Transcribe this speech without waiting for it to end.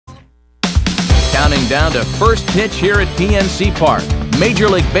counting down to first pitch here at PNC Park. Major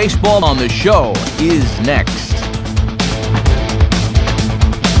League Baseball on the show is next.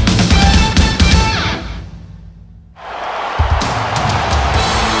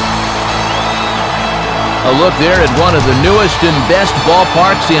 A look there at one of the newest and best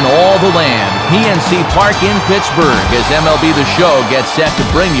ballparks in all the land, PNC Park in Pittsburgh, as MLB The Show gets set to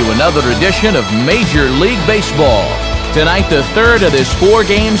bring you another edition of Major League Baseball. Tonight, the third of this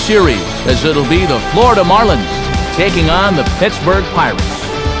four-game series, as it'll be the Florida Marlins taking on the Pittsburgh Pirates.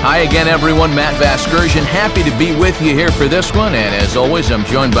 Hi again, everyone. Matt Vasgersian, happy to be with you here for this one. And as always, I'm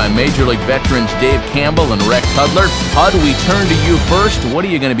joined by Major League veterans Dave Campbell and Rex Hudler. Hud, we turn to you first. What are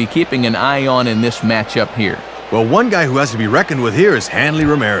you going to be keeping an eye on in this matchup here? Well, one guy who has to be reckoned with here is Hanley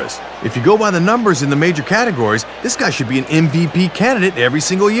Ramirez. If you go by the numbers in the major categories, this guy should be an MVP candidate every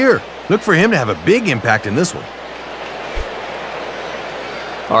single year. Look for him to have a big impact in this one.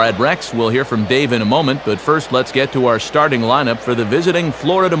 All right, Rex, we'll hear from Dave in a moment, but first let's get to our starting lineup for the visiting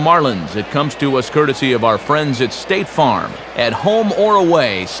Florida Marlins. It comes to us courtesy of our friends at State Farm. At home or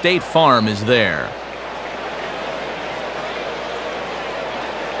away, State Farm is there.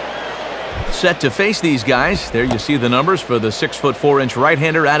 Set to face these guys. There you see the numbers for the 6'4"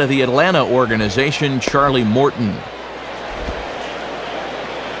 right-hander out of the Atlanta organization, Charlie Morton.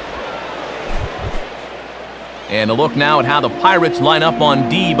 And a look now at how the Pirates line up on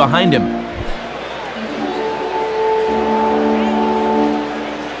D behind him.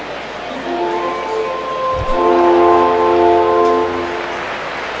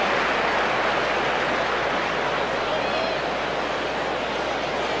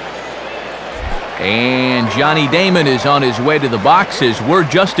 And Johnny Damon is on his way to the boxes. We're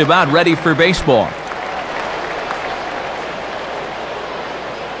just about ready for baseball.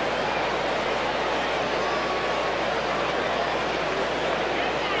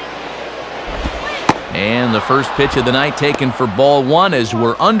 And the first pitch of the night taken for ball one as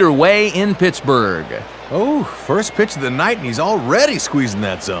we're underway in Pittsburgh. Oh, first pitch of the night, and he's already squeezing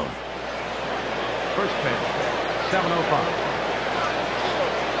that zone. First pitch, 7:05.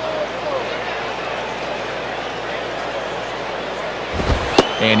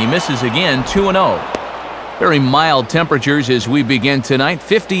 And he misses again, 2-0. Very mild temperatures as we begin tonight,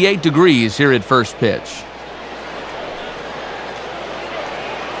 58 degrees here at first pitch.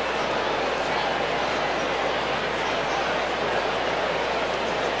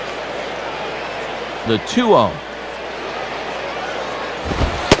 The 2-0.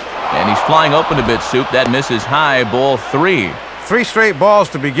 And he's flying open a bit, Soup. That misses high, ball 3. 3 straight balls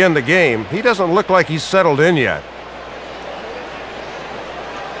to begin the game. He doesn't look like he's settled in yet.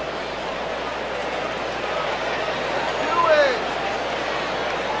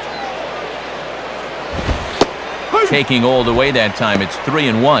 Taking all the way that time. It's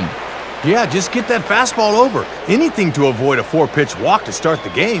 3-1. Yeah, just get that fastball over. Anything to avoid a 4-pitch walk to start the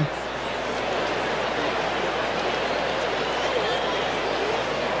game.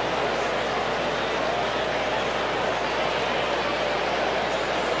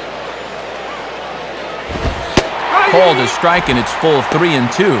 Called a strike, and it's full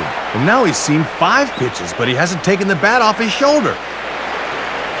 3-2. And now he's seen 5 pitches, but he hasn't taken the bat off his shoulder.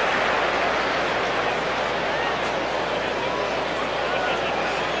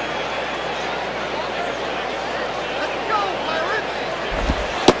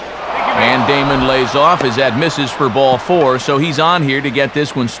 And Damon lays off as that misses for ball 4, so he's on here to get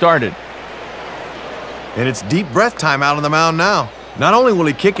this one started. And it's deep breath time out on the mound now. Not only will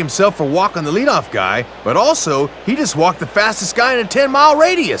he kick himself for walking the leadoff guy, but also he just walked the fastest guy in a 10-mile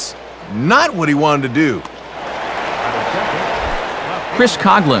radius. Not what he wanted to do. Chris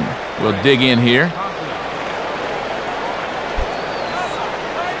Coughlin will dig in here.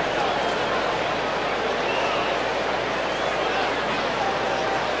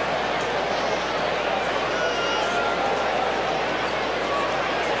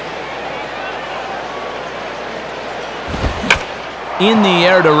 In the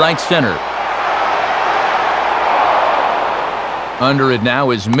air to right center. Under it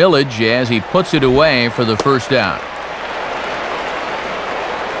now is Millage as he puts it away for the first out.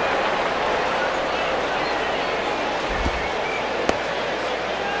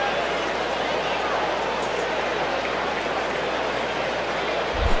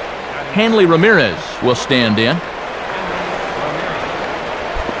 Hanley Ramirez will stand in.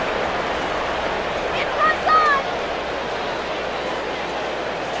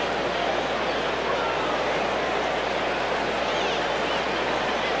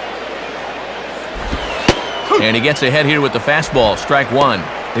 And he gets ahead here with the fastball, strike 1.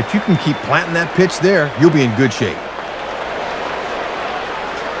 If you can keep planting that pitch there, you'll be in good shape.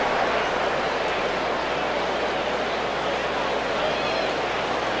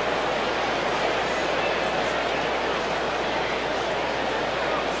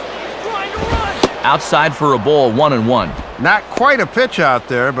 Outside for a ball, 1-1. Not quite a pitch out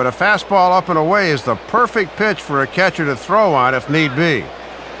there, but a fastball up and away is the perfect pitch for a catcher to throw on if need be.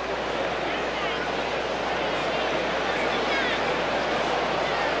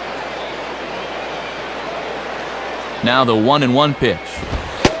 Now the 1-1 pitch.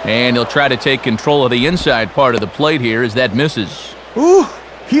 And he'll try to take control of the inside part of the plate here as that misses. Ooh,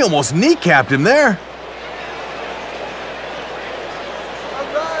 he almost kneecapped him there.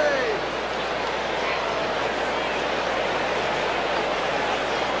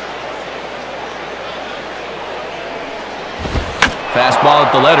 Fastball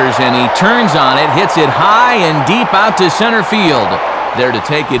at the letters, and he turns on it, hits it high and deep out to center field. There to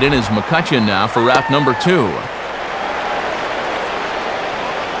take it in is McCutchen now for route number 2.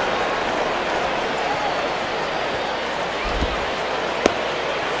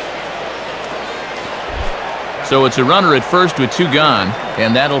 So it's a runner at first with 2 gone,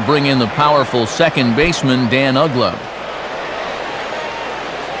 and that'll bring in the powerful second baseman, Dan Uggla.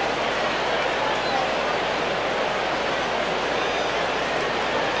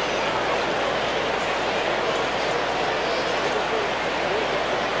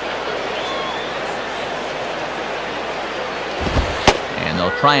 And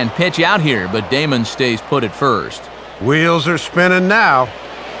they'll try and pitch out here, but Damon stays put at first. Wheels are spinning now.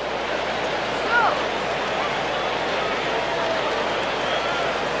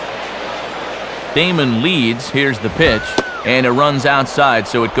 Damon leads. Here's the pitch, and it runs outside,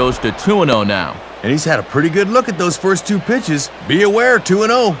 so it goes to 2-0 now. And he's had a pretty good look at those first 2 pitches. Be aware,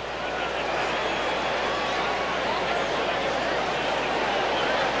 2-0.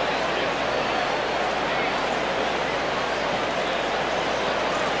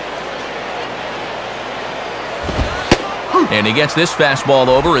 And he gets this fastball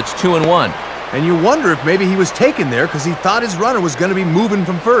over. It's 2-1. And you wonder if maybe he was taken there because he thought his runner was going to be moving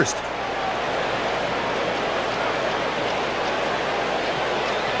from first.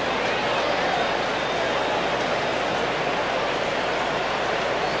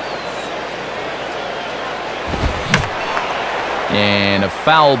 And a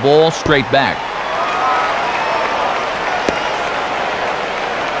foul ball straight back.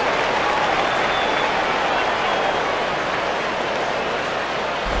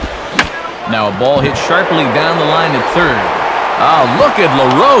 Now a ball hit sharply down the line at third. Oh, look at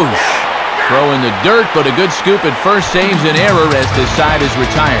LaRoche. Throw in the dirt, but a good scoop at first saves an error as the side is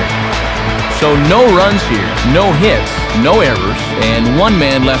retired. So no runs here, no hits, no errors, and 1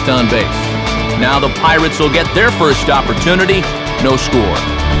 man left on base. Now the Pirates will get their first opportunity. No score.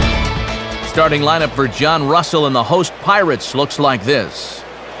 Starting lineup for John Russell and the host Pirates looks like this.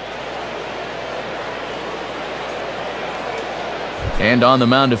 And on the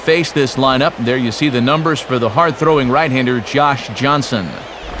mound to face this lineup, there you see the numbers for the hard-throwing right-hander Josh Johnson.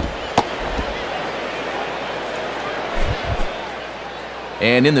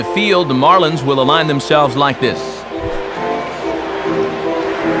 And in the field, the Marlins will align themselves like this.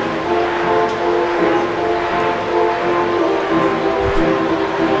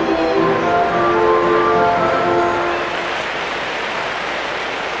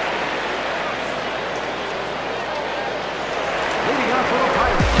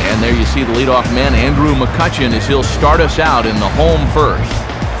 And there you see the leadoff man, Andrew McCutchen, as he'll start us out in the home first.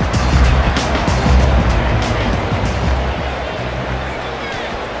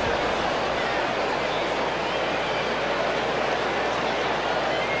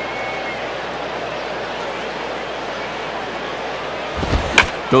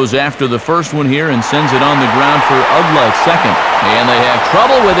 Goes after the first one here and sends it on the ground for Uggla at second. And they have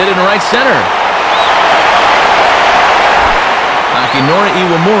trouble with it in right center. Akinori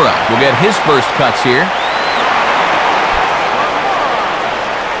Iwamura will get his first cuts here.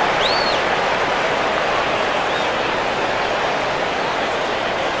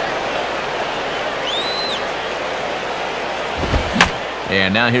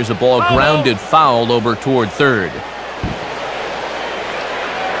 And now here's a ball grounded foul over toward third.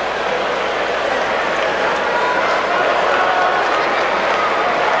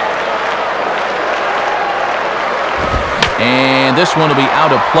 And this one will be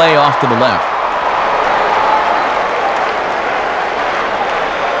out of play off to the left.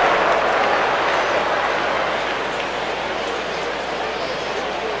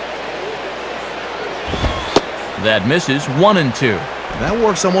 That misses. 1-2. That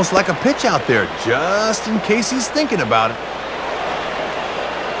works almost like a pitch out there, just in case he's thinking about it.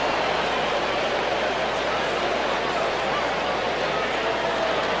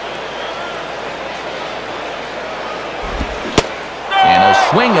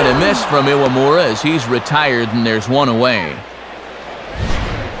 Swing and a miss from Iwamura as he's retired, and there's one away.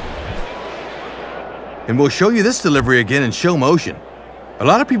 And we'll show you this delivery again in show motion. A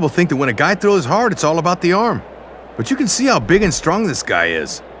lot of people think that when a guy throws hard, it's all about the arm. But you can see how big and strong this guy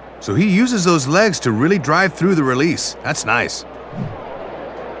is. So he uses those legs to really drive through the release. That's nice.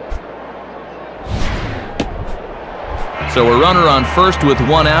 So a runner on first with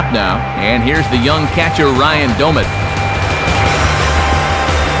one out now. And here's the young catcher, Ryan Domit.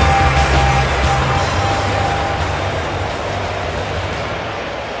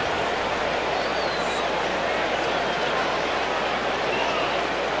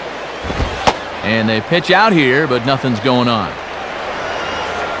 And they pitch out here, but nothing's going on.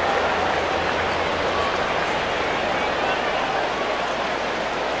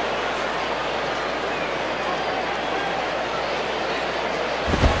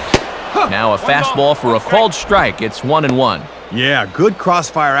 Now a fastball for a called strike. It's 1-1. Yeah, good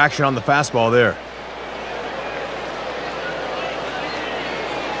crossfire action on the fastball there.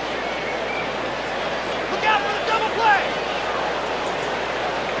 Look out for the double play!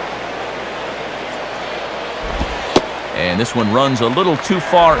 And this one runs a little too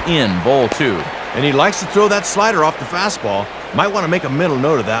far in, ball 2. And he likes to throw that slider off the fastball. Might want to make a mental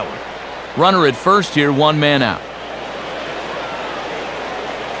note of that one. Runner at first here, one man out.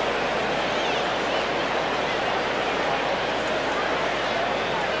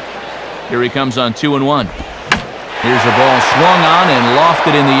 Here he comes on 2-1. Here's a ball swung on and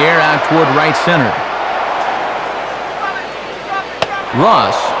lofted in the air out toward right center.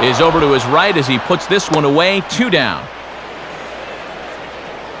 Ross is over to his right as he puts this one away, 2 down.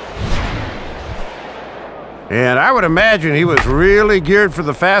 And I would imagine he was really geared for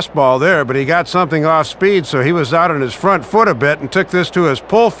the fastball there, but he got something off speed, so he was out on his front foot a bit and took this to his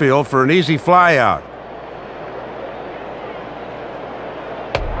pull field for an easy fly out.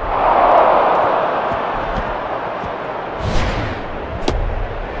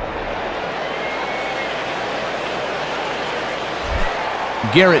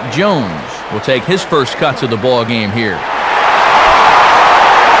 Garrett Jones will take his first cuts of the ball game here.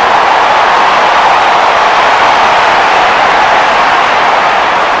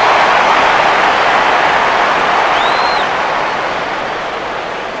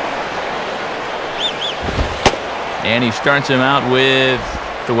 And he starts him out with,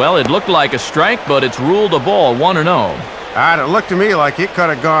 well, it looked like a strike, but it's ruled a ball, 1-0. It looked to me like it could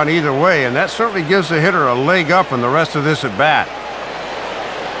have gone either way, and that certainly gives the hitter a leg up in the rest of this at bat.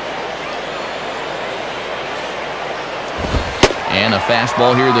 And a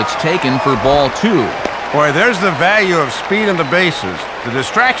fastball here that's taken for ball 2. Boy, there's the value of speed in the bases. The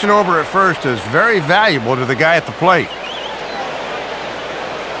distraction over at first is very valuable to the guy at the plate.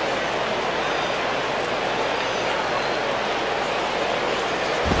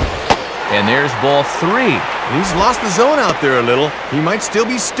 And there's ball 3. He's lost the zone out there a little. He might still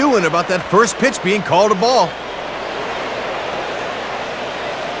be stewing about that first pitch being called a ball.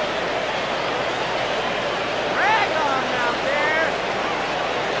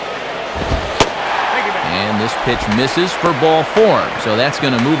 And this pitch misses for ball 4. So that's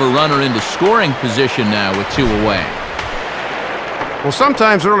going to move a runner into scoring position now with 2 away. Well,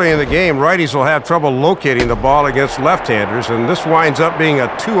 sometimes early in the game, righties will have trouble locating the ball against left-handers, and this winds up being a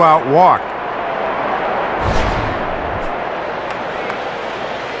 2-out walk.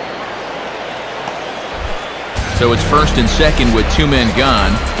 So it's first and second with 2 men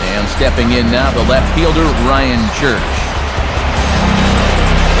gone. And stepping in now, the left fielder, Ryan Church.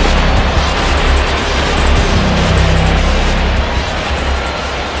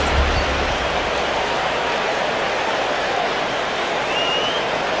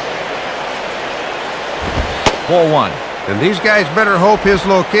 Ball 1. And these guys better hope his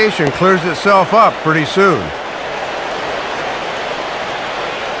location clears itself up pretty soon.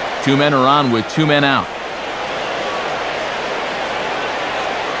 2 men are on with 2 men out.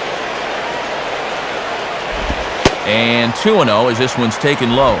 And 2-0 as this one's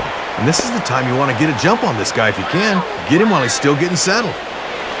taken low. And this is the time you want to get a jump on this guy if you can. Get him while he's still getting settled.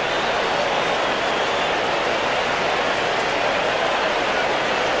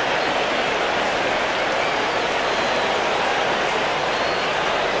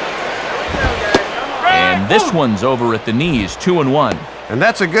 And this one's over at the knees, 2-1. And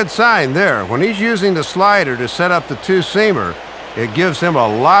that's a good sign there. When he's using the slider to set up the two-seamer, it gives him a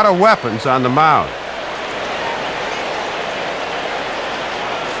lot of weapons on the mound.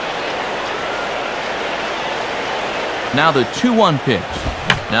 Now the 2-1 pitch.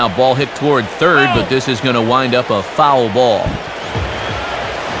 Now ball hit toward third, but this is going to wind up a foul ball.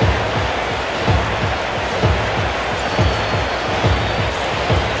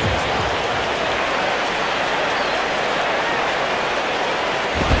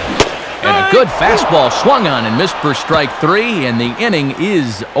 And a Good fastball swung on and missed for strike 3, and the inning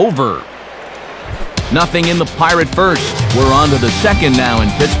is over. Nothing in the Pirate first. We're on to the second now in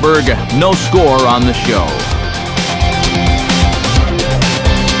Pittsburgh. No score on the show.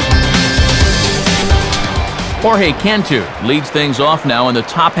 Jorge Cantu leads things off now in the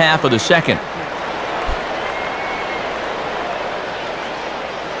top half of the second.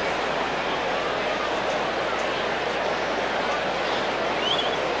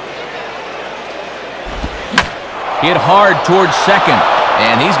 Hit hard towards second,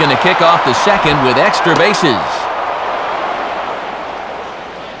 and he's going to kick off the second with extra bases.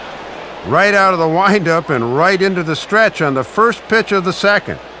 Right out of the windup and right into the stretch on the first pitch of the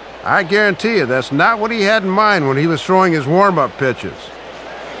second. I guarantee you that's not what he had in mind when he was throwing his warm-up pitches.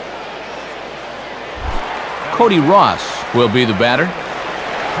 Cody Ross will be the batter.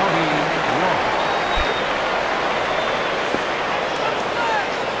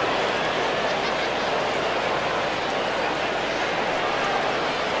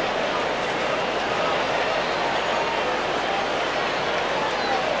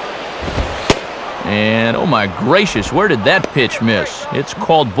 And, oh my gracious, where did that pitch miss? It's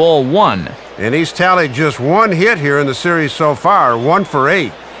called ball 1. And he's tallied just one hit here in the series so far, 1 for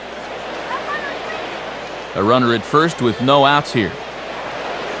 8. A runner at first with no outs here.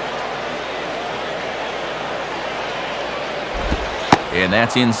 And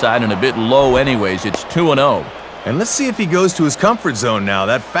that's inside and a bit low anyways. It's 2-0. And let's see if he goes to his comfort zone now.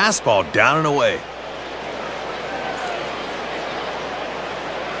 That fastball down and away.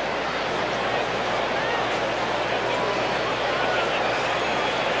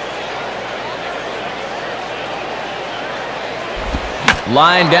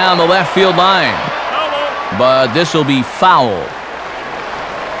 Line down the left field line. But this will be foul.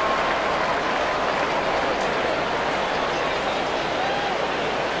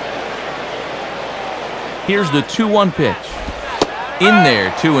 Here's the 2-1 pitch. In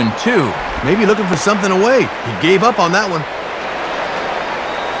there, 2-2. Maybe looking for something away. He gave up on that one.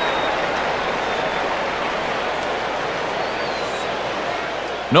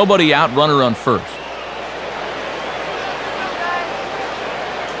 Nobody out, runner on first.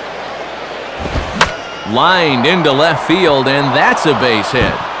 Lined into left field, and that's a base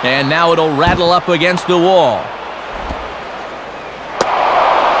hit. And now it'll rattle up against the wall.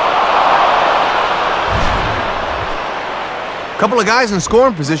 Couple of guys in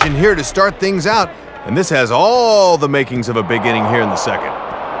scoring position here to start things out, and this has all the makings of a big inning here in the second.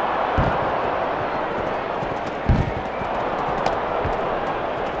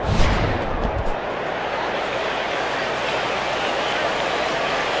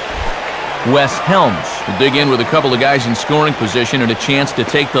 Wes Helms will dig in with a couple of guys in scoring position and a chance to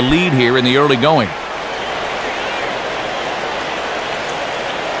take the lead here in the early going.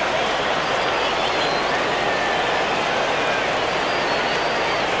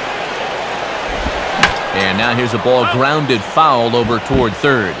 And now here's a ball grounded foul over toward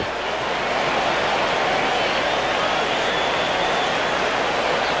third.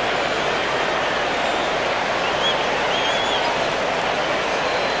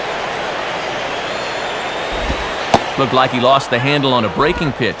 Looked like he lost the handle on a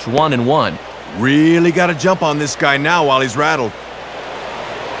breaking pitch, 1-1. Really got to jump on this guy now while he's rattled.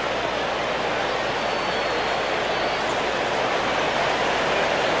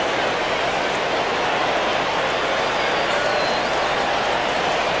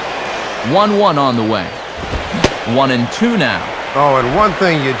 One on the way. 1-2 now. Oh, and one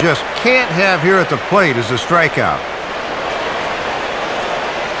thing you just can't have here at the plate is a strikeout.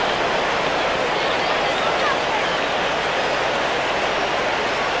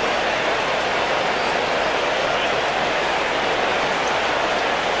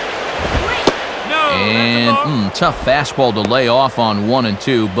 And tough fastball to lay off on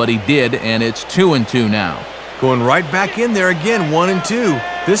 1-2, but he did, and it's 2-2 now. Going right back in there again,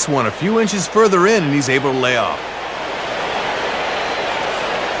 1-2. This one a few inches further in, and he's able to lay off.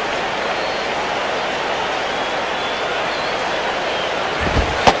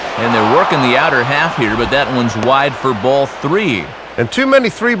 And they're working the outer half here, but that one's wide for ball 3. And too many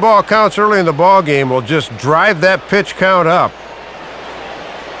 3-ball counts early in the ball game will just drive that pitch count up.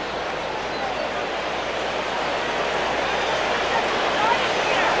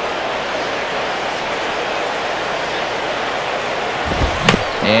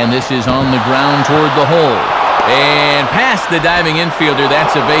 And this is on the ground toward the hole. And past the diving infielder,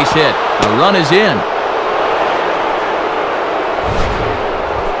 that's a base hit. The run is in.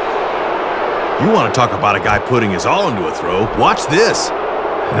 You want to talk about a guy putting his all into a throw? Watch this.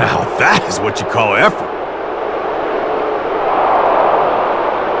 Now that is what you call effort.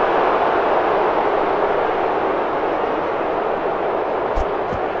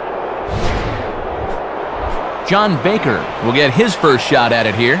 John Baker will get his first shot at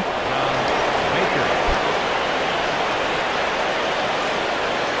it here.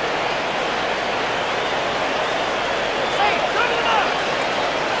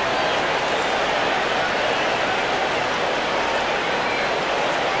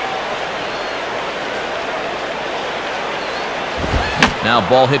 Now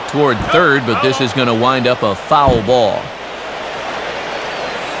ball hit toward third, but this is going to wind up a foul ball.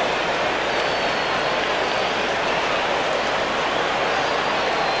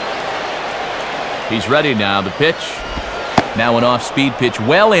 He's ready now. The pitch. Now an off-speed pitch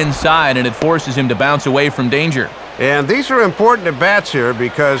well inside, and it forces him to bounce away from danger. And these are important at bats here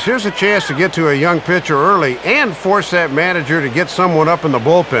because here's a chance to get to a young pitcher early and force that manager to get someone up in the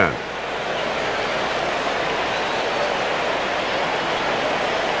bullpen.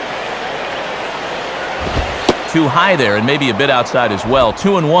 Too high there, and maybe a bit outside as well.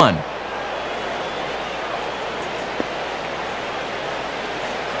 2-1.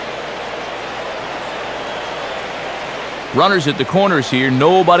 Runners at the corners here,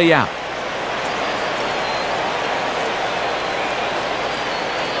 nobody out.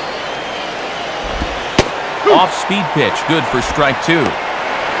 Off-speed pitch, good for strike two.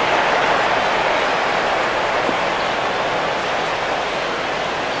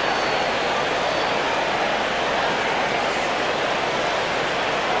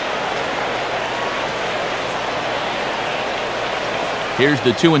 Here's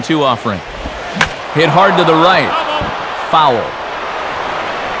the 2-2 offering. Hit hard to the right. Foul.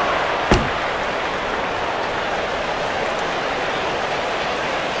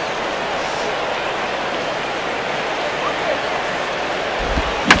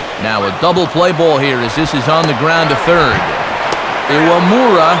 Now a double play ball here as this is on the ground to third.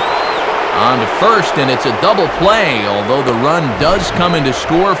 Iwamura on to first, and it's a double play, although the run does come in to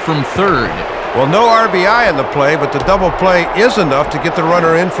score from third. Well, no RBI in the play, but the double play is enough to get the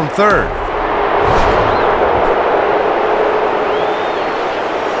runner in from third.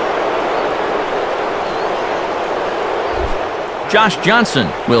 Josh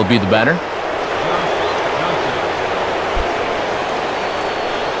Johnson will be the batter.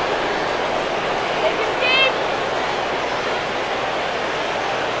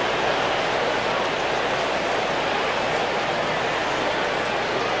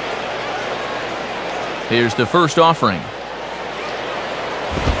 Here's the first offering.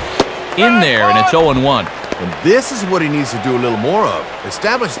 In there, and it's 0-1. And this is what he needs to do a little more of.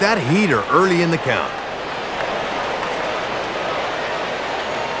 Establish that heater early in the count.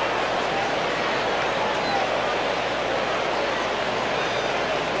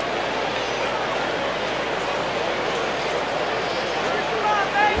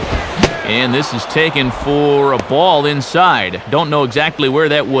 And this is taken for a ball inside. Don't know exactly where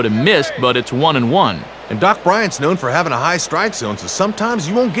that would have missed, but it's 1-1. And Doc Bryant's known for having a high strike zone, so sometimes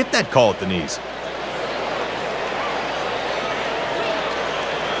you won't get that call at the knees.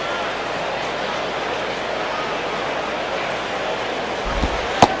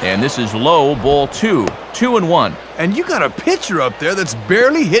 And this is low, ball two. 2-1. And you got a pitcher up there that's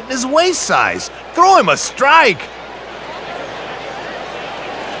barely hitting his waist size. Throw him a strike.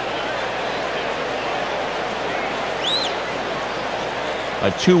 A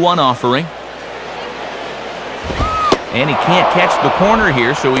 2-1 offering. And he can't catch the corner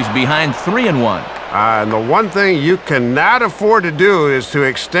here, so he's behind 3-1. And the one thing you cannot afford to do is to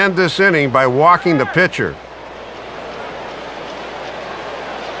extend this inning by walking the pitcher.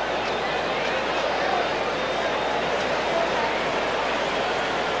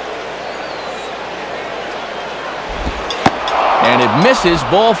 And it misses,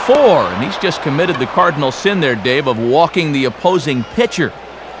 ball four. And he's just committed the cardinal sin there, Dave, of walking the opposing pitcher.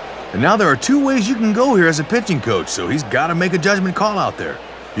 And now there are two ways you can go here as a pitching coach, so he's got to make a judgment call out there.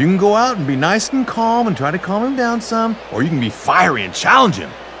 You can go out and be nice and calm and try to calm him down some, or you can be fiery and challenge him.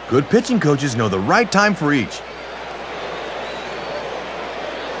 Good pitching coaches know the right time for each.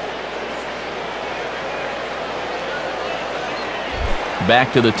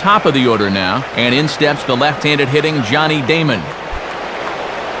 Back to the top of the order now, and in steps the left-handed hitting Johnny Damon.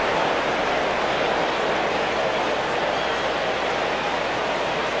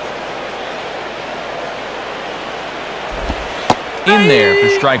 In there for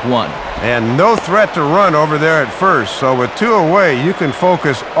strike one. And no threat to run over there at first, so with two away, you can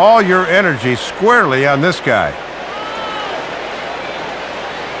focus all your energy squarely on this guy.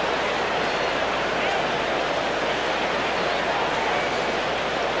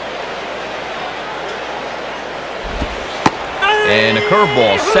 And a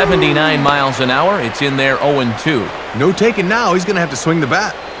curveball, 79 miles an hour. It's in there, 0-2. No taking now. He's going to have to swing the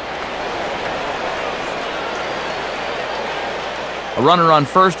bat. A runner on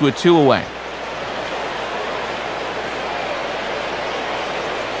first with 2 away.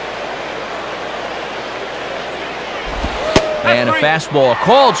 And a fastball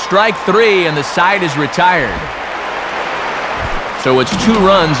called strike 3, and the side is retired. So it's 2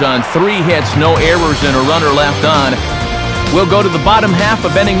 runs on 3 hits, no errors, and a runner left on. We'll go to the bottom half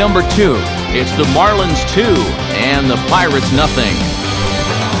of inning number 2. It's the Marlins 2 and the Pirates nothing.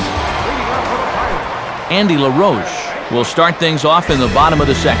 Andy LaRoche will start things off in the bottom of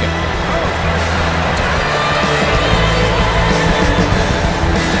the second.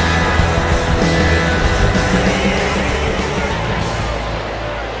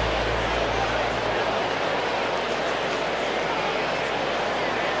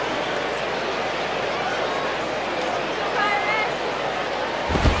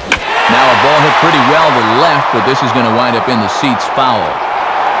 Pretty well to left, but this is going to wind up in the seats foul.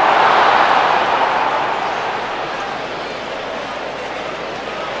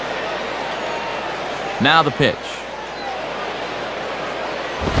 Now the pitch.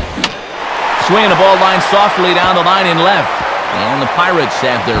 Swinging the ball line softly down the line in left. And the Pirates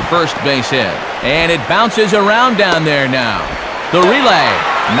have their first base hit. And it bounces around down there now. The relay,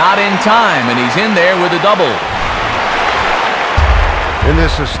 not in time, and he's in there with a double. And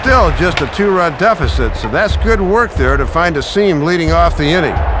this is still just a 2-run deficit, so that's good work there to find a seam leading off the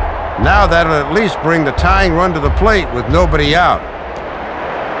inning. Now that'll at least bring the tying run to the plate with nobody out.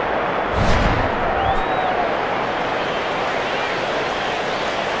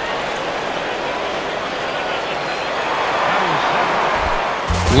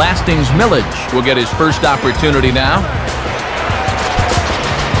 Lastings Millage will get his first opportunity now.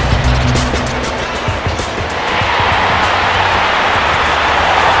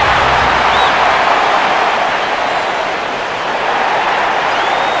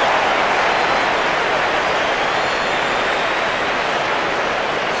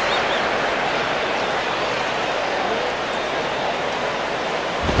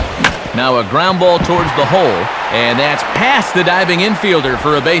 Now a ground ball towards the hole, and that's past the diving infielder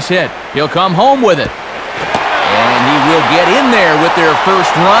for a base hit. He'll come home with it. And he will get in there with their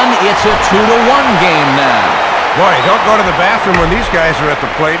first run. It's a 2-1 game now. Boy, don't go to the bathroom when these guys are at the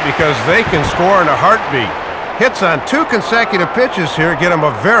plate because they can score in a heartbeat. Hits on 2 consecutive pitches here get them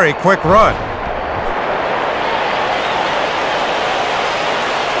a very quick run.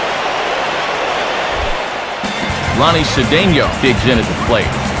 Ronnie Cedeno digs in at the plate.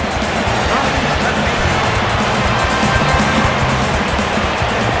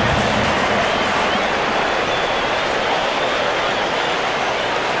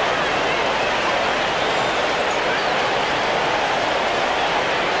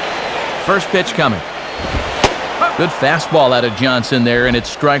 First pitch coming. Good fastball out of Johnson there, and it's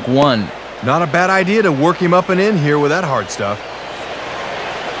strike 1. Not a bad idea to work him up and in here with that hard stuff.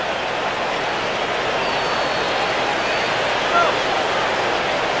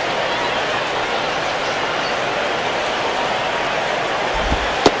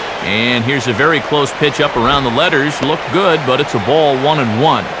 And here's a very close pitch up around the letters. Looked good, but it's a ball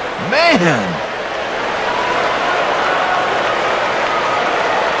 1-1. Man!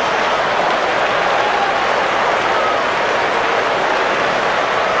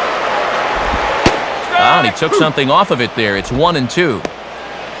 And he took something off of it there. It's 1-2.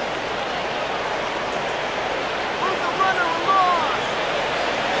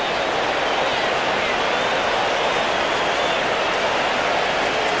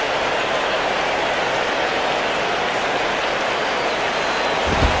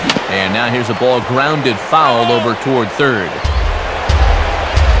 And now here's a ball grounded foul over toward third.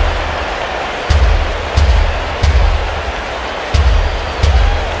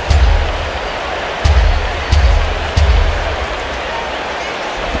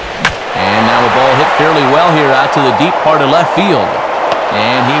 Fairly well here out to the deep part of left field.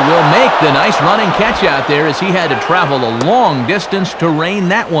 And he will make the nice running catch out there as he had to travel a long distance to rein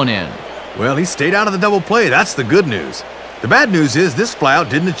that one in. Well, he stayed out of the double play. That's the good news. The bad news is this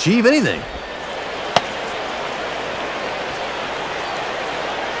flyout didn't achieve anything.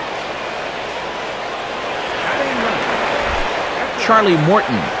 Charlie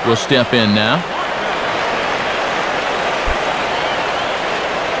Morton will step in now.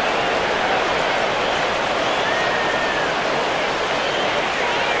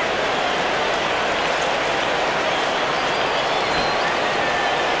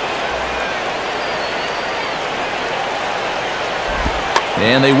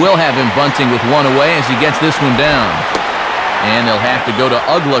 And they will have him bunting with one away as he gets this one down. And they'll have to go to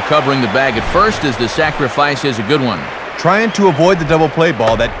Ugla covering the bag at first as the sacrifice is a good one. Trying to avoid the double play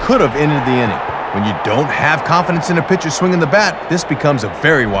ball that could have ended the inning. When you don't have confidence in a pitcher swinging the bat, this becomes a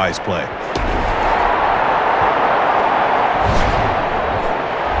very wise play.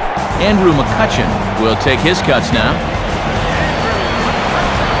 Andrew McCutcheon will take his cuts now.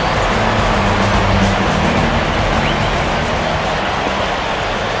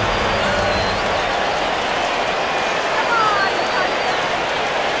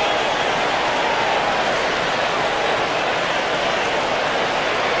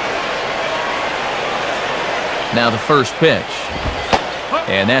 Now the first pitch.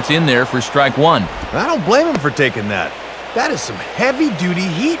 And that's in there for strike one. I don't blame him for taking that. That is some heavy-duty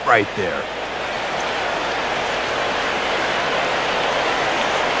heat right there.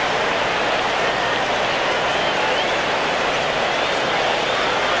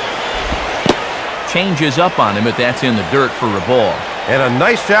 Changes up on him, but that's in the dirt for a ball. And a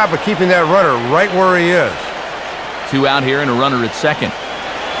nice job of keeping that runner right where he is. 2 out here and a runner at second.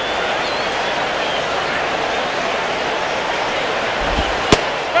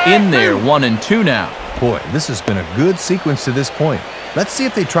 In there, 1 and 2 now. Boy, this has been a good sequence to this point. Let's see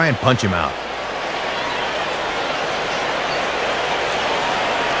if they try and punch him out.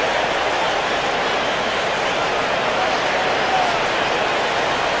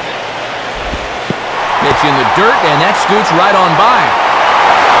 Pitch in the dirt, and that scoots right on by.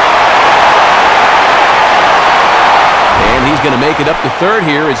 And he's going to make it up to third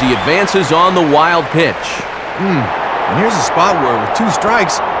here as he advances on the wild pitch. And here's a spot where with 2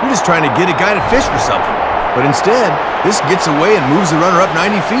 strikes, you're just trying to get a guy to fish for something. But instead, this gets away and moves the runner up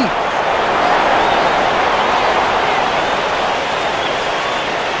 90 feet.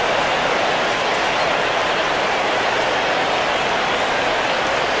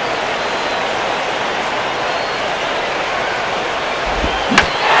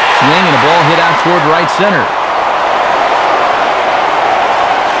 Swing and a ball hit out toward right center.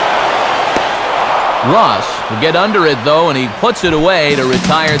 Ross will get under it, though, and he puts it away to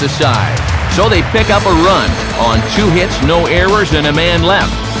retire the side. So they pick up a run on 2 hits, no errors, and a man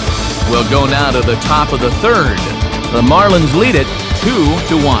left. We'll go now to the top of the third. The Marlins lead it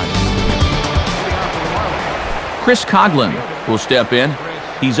 2-1. Chris Coughlin will step in.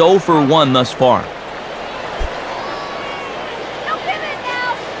 He's 0 for 1 thus far.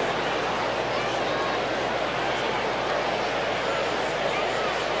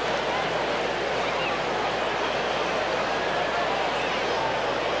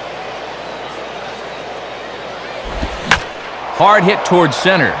 Hard hit towards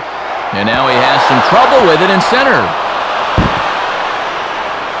center. And now he has some trouble with it in center.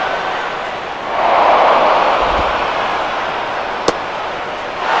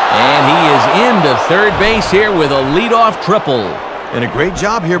 And he is into third base here with a leadoff triple. And a great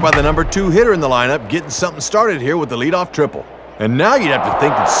job here by the number 2 hitter in the lineup, getting something started here with the leadoff triple. And now you'd have to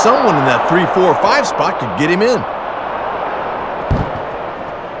think that someone in that 3, 4, 5 spot could get him in.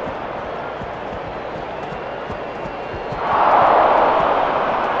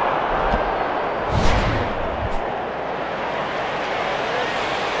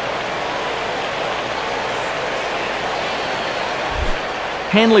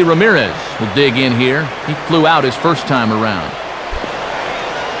 Hanley Ramirez will dig in here. He flew out his first time around.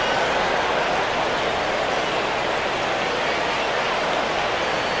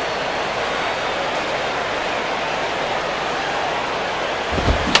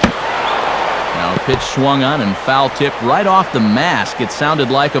 Now a pitch swung on and foul tipped right off the mask, it sounded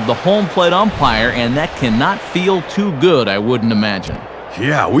like, of the home plate umpire, and that cannot feel too good, I wouldn't imagine.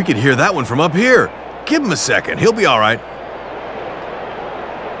 Yeah, we could hear that one from up here. Give him a second. He'll be all right.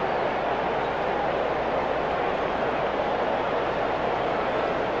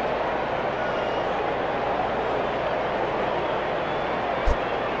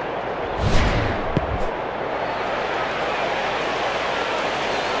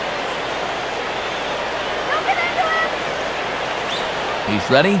 He's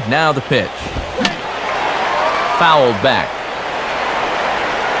ready. Now the pitch. Fouled back.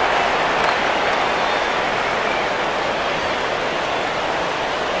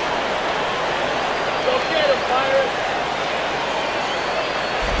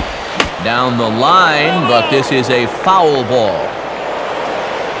 Down the line, but this is a foul ball.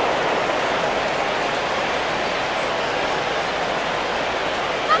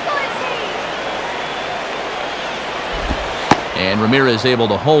 And Ramirez able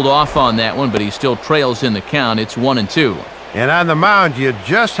to hold off on that one, but he still trails in the count. It's 1-2. And on the mound, you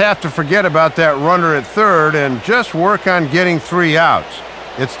just have to forget about that runner at third and just work on getting 3 outs.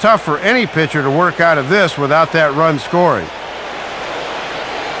 It's tough for any pitcher to work out of this without that run scoring.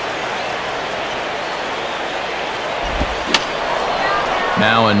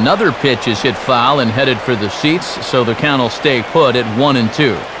 Now another pitch is hit foul and headed for the seats, so the count will stay put at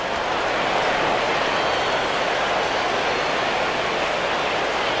 1-2.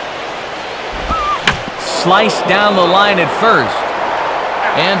 Sliced down the line at first.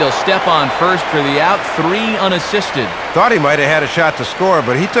 And he'll step on first for the out, 3 unassisted. Thought he might have had a shot to score,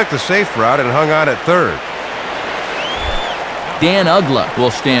 but he took the safe route and hung on at third. Dan Ugla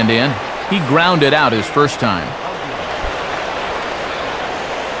will stand in. He grounded out his first time.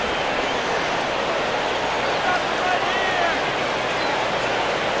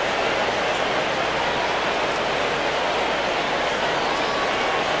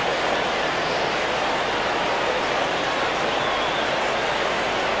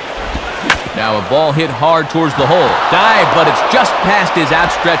 Now a ball hit hard towards the hole. Dive, but it's just past his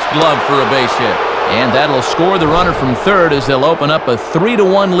outstretched glove for a base hit. And that'll score the runner from third as they'll open up a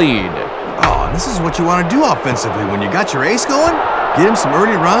 3-1 lead. Oh, this is what you want to do offensively when you got your ace going. Get him some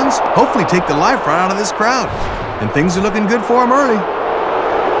early runs, hopefully take the life right out of this crowd. And things are looking good for him early.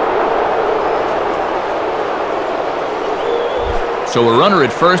 So a runner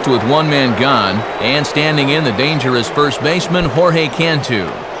at first with 1 man gone, and standing in the dangerous first baseman, Jorge Cantu.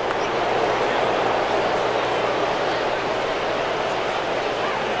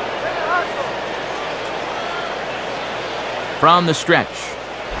 From the stretch.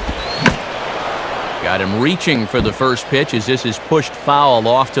 Got him reaching for the first pitch as this is pushed foul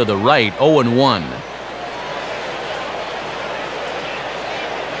off to the right, 0-1.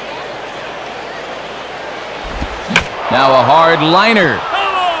 Now a hard liner,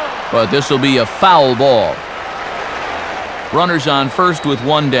 but this will be a foul ball. Runners on first with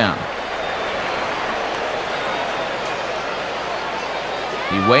 1 down.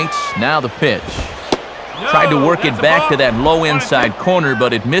 He waits, now the pitch. Tried to work it back to that low inside corner,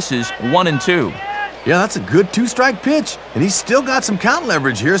 but it misses, 1-2. Yeah, that's a good 2-strike pitch, and he's still got some count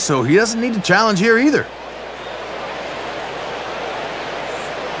leverage here, so he doesn't need to challenge here either.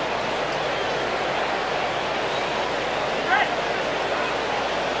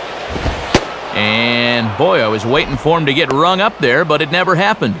 And boy, I was waiting for him to get rung up there, but it never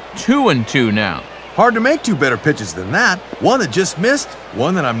happened. 2-2 now. Hard to make 2 better pitches than that. One that just missed,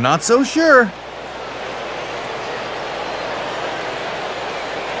 one that I'm not so sure.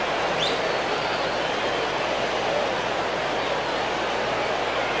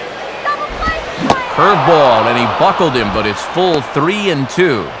 Curveball, and he buckled him, but it's full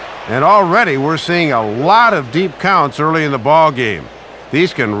 3-2. And already we're seeing a lot of deep counts early in the ball game.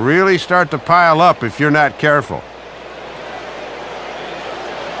 These can really start to pile up if you're not careful.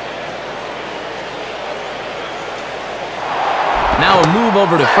 Now a move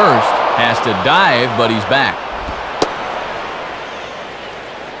over to first. Has to dive, but he's back.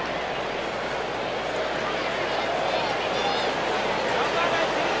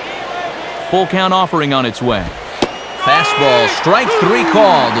 Full count offering on its way. Fastball, strike 3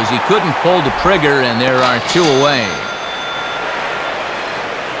 called as he couldn't pull the trigger, and there are 2 away.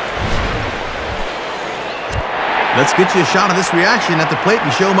 Let's get you a shot of this reaction at the plate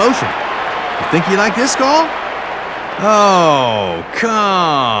in show motion. You think you like this call? Oh,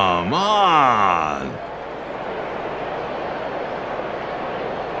 come on.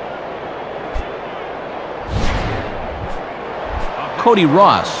 Cody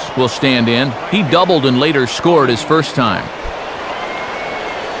Ross will stand in. He doubled and later scored his first time.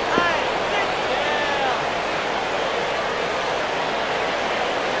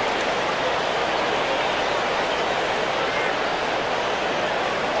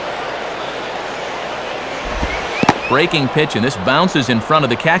 Breaking pitch, and this bounces in front of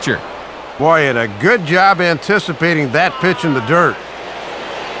the catcher. Boy, and a good job anticipating that pitch in the dirt.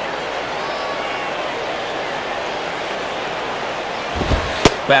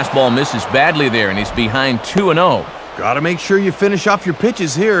 Fastball misses badly there, and he's behind 2-0. Gotta make sure you finish off your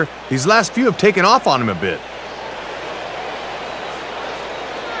pitches here. These last few have taken off on him a bit.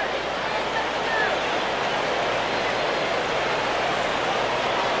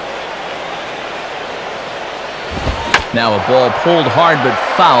 Now a ball pulled hard but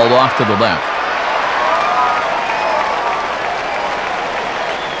fouled off to the left.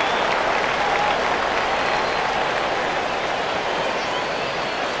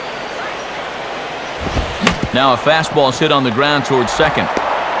 Now a fastball is hit on the ground towards second.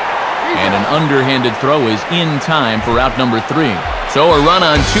 And an underhanded throw is in time for out number 3. So a run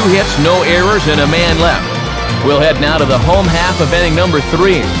on 2 hits, no errors, and a man left. We'll head now to the home half of inning number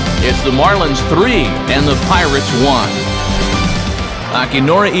 3. It's the Marlins 3 and the Pirates 1.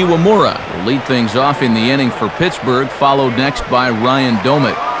 Akinori Iwamura will lead things off in the inning for Pittsburgh, followed next by Ryan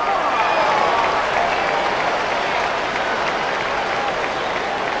Doumit.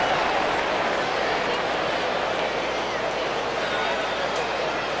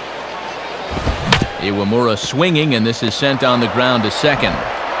 Iwamura swinging, and this is sent on the ground to second.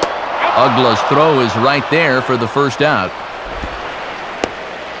 Ugla's throw is right there for the first out.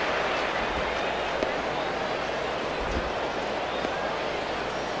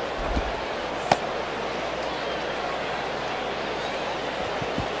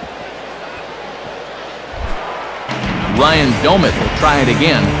 Ryan Domit will try it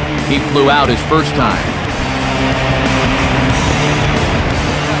again. He flew out his first time.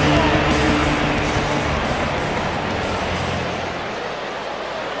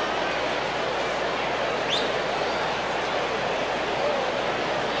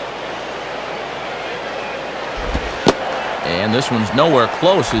 And this one's nowhere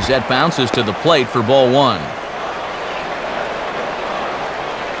close as that bounces to the plate for ball one.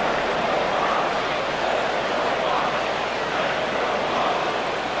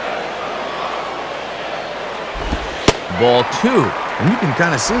 Ball two. And you can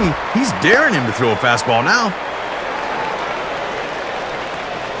kind of see he's daring him to throw a fastball now.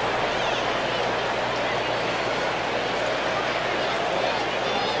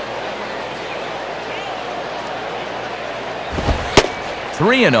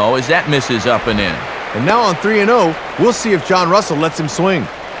 Three and 0 as that misses up and in. And now on 3-0, we'll see if John Russell lets him swing.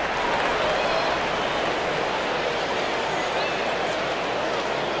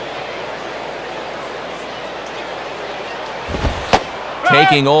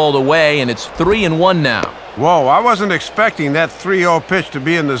 Taking all the way, and it's 3-1 now. Whoa, I wasn't expecting that 3-0 pitch to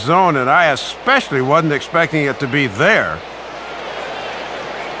be in the zone, and I especially wasn't expecting it to be there.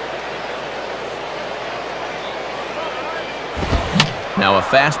 Now a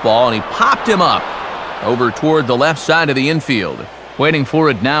fastball, and he popped him up over toward the left side of the infield. Waiting for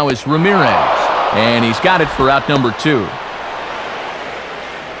it now is Ramirez, and he's got it for out number two.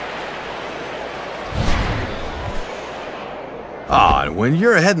 And when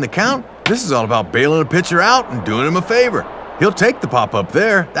you're ahead in the count, this is all about bailing a pitcher out and doing him a favor. He'll take the pop up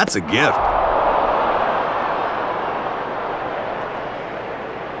there. That's a gift.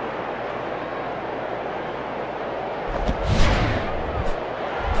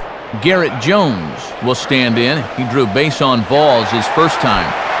 Garrett Jones will stand in. He drew base on balls his first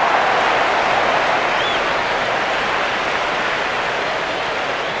time.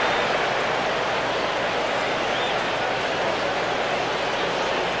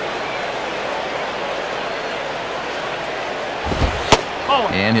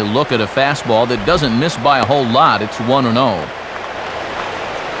 And he'll look at a fastball that doesn't miss by a whole lot. It's 1-0.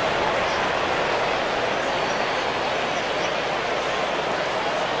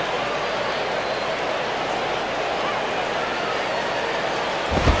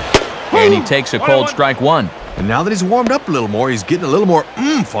 And he takes a cold strike one. And now that he's warmed up a little more, he's getting a little more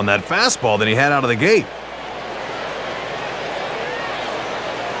oomph on that fastball than he had out of the gate.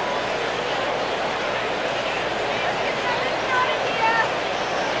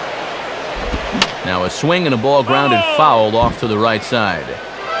 Now a swing and a ball grounded foul off to the right side.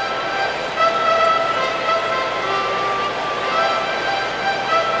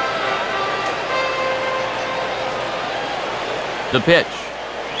 The pitch.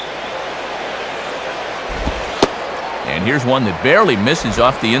 And here's one that barely misses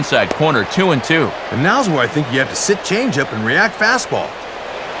off the inside corner, 2-2. And now's where I think you have to sit changeup and react fastball.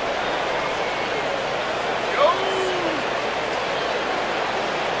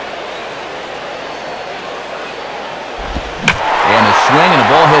 And a swing and a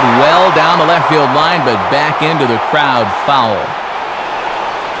ball hit well down the left field line, but back into the crowd, foul.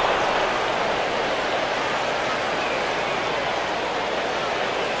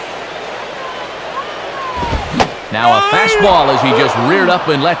 Now a fastball as he just reared up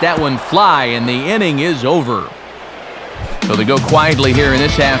and let that one fly, and the inning is over. So they go quietly here in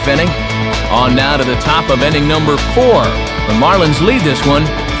this half inning. On now to the top of inning number 4. The Marlins lead this one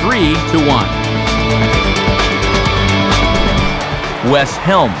 3-1. Wes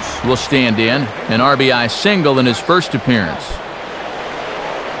Helms will stand in, an RBI single in his first appearance.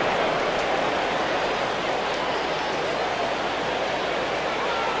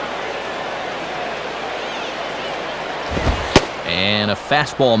 And a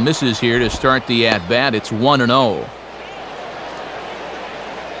fastball misses here to start the at-bat. It's 1-0.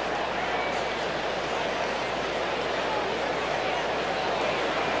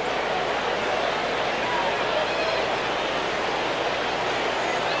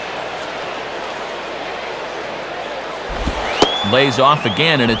 Lays off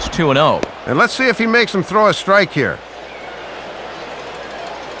again, and it's 2-0. And let's see if he makes him throw a strike here.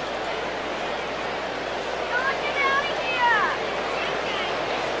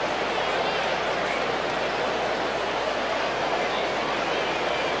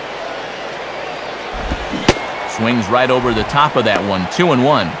 swings right over the top of that one.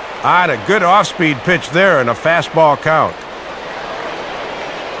 2-1. I had a good off-speed pitch there and a fastball count.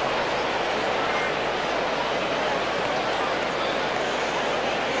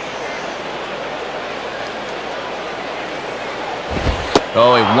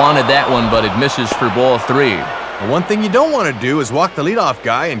 Oh, he wanted that one, but it misses for ball 3. The one thing you don't want to do is walk the leadoff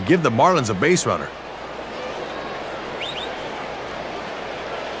guy and give the Marlins a base runner.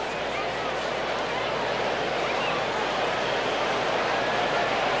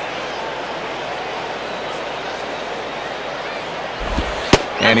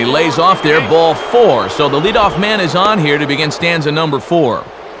 And he lays off there, ball 4. So the leadoff man is on here to begin stanza number 4.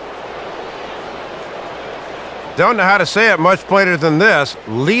 Don't know how to say it much plainer than this.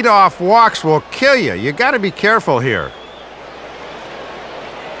 Leadoff walks will kill you. You got to be careful here.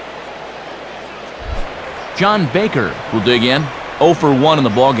 John Baker will dig in. 0 for 1 in the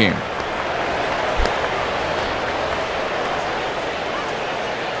ballgame.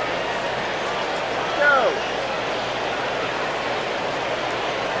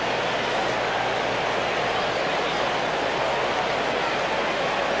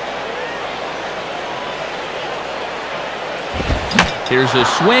 Here's a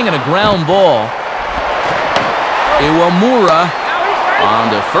swing and a ground ball. Iwamura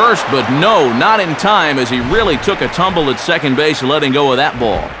on to first, but no, not in time as he really took a tumble at second base, letting go of that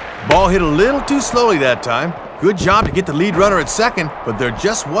ball. Ball hit a little too slowly that time. Good job to get the lead runner at second, but there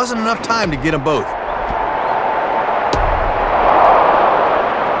just wasn't enough time to get them both.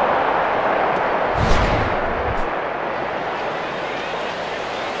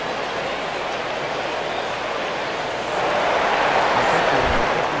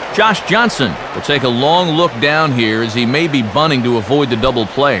 Josh Johnson will take a long look down here as he may be bunting to avoid the double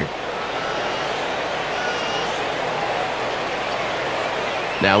play.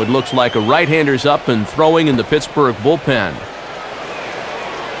 Now it looks like a right-hander's up and throwing in the Pittsburgh bullpen.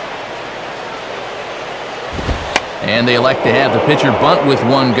 And they elect to have the pitcher bunt with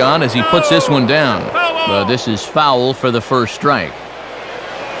one gun as he puts this one down. But this is foul for the first strike.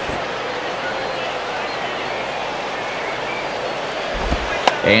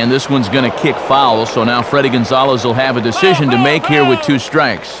 And this one's going to kick foul, so now Freddie Gonzalez will have a decision to make here with 2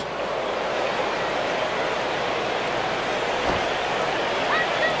 strikes.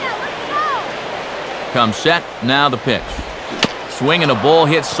 Comes set, now the pitch. Swing and a ball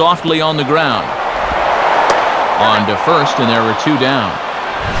hit softly on the ground. On to first, and there are 2 down.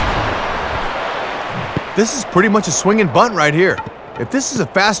 This is pretty much a swing and bunt right here. If this is a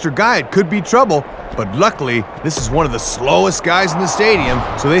faster guy, it could be trouble. But luckily, this is one of the slowest guys in the stadium,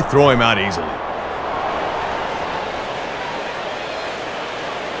 so they throw him out easily.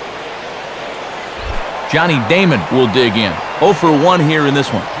 Johnny Damon will dig in. 0 for 1 here in this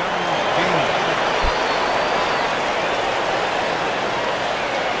one.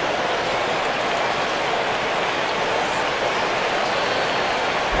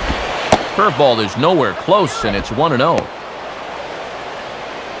 Curveball is nowhere close, and it's 1-0.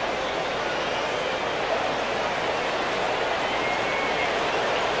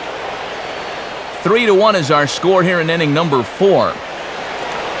 3-1 is our score here in inning number 4.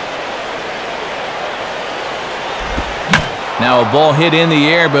 Now a ball hit in the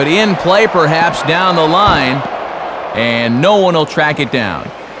air, but in play perhaps down the line, and no one will track it down.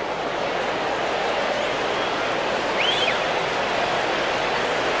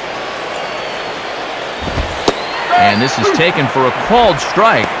 And this is taken for a called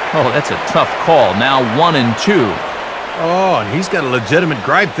strike. Oh, that's a tough call. Now 1-2. Oh, and he's got a legitimate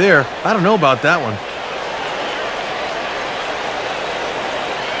gripe there. I don't know about that one.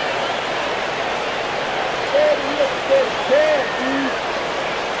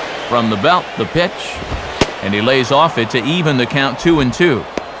 From the belt, the pitch, and he lays off it to even the count 2-2.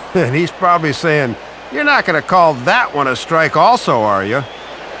 And he's probably saying, you're not going to call that one a strike also, are you?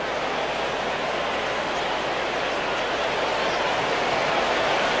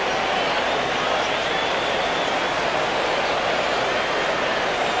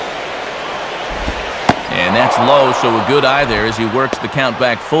 And that's low, so a good eye there as he works the count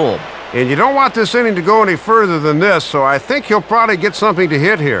back full. And you don't want this inning to go any further than this, so I think he'll probably get something to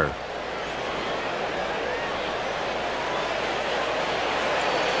hit here.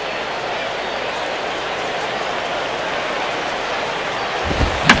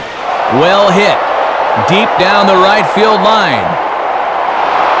 Well hit. Deep down the right field line.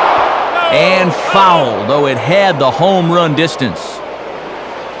 And foul, though it had the home run distance.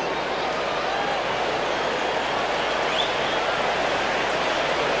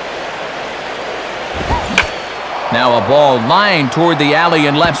 Now a ball lined toward the alley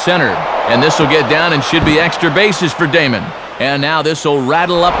in left center. And this will get down and should be extra bases for Damon. And now this will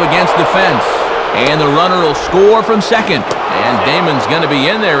rattle up against the fence. And the runner will score from second. And Damon's going to be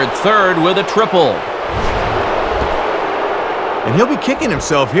in there at third with a triple. And he'll be kicking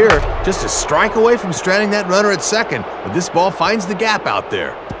himself here, just a strike away from stranding that runner at second. But this ball finds the gap out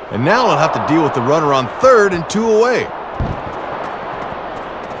there. And now he'll have to deal with the runner on third and 2 away.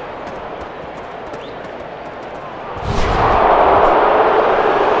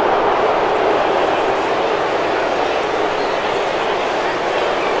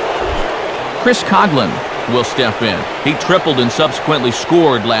 Chris Coughlin will step in. He tripled and subsequently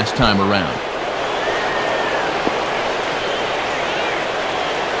scored last time around.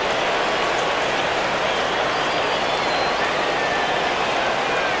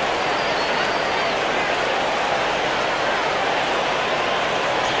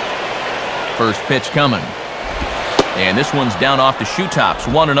 First pitch coming. And this one's down off the shoe tops,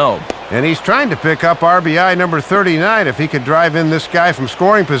 1-0. And he's trying to pick up RBI number 39 if he could drive in this guy from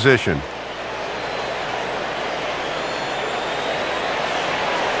scoring position.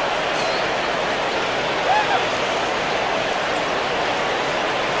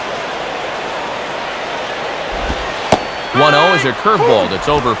 Is a curveball that's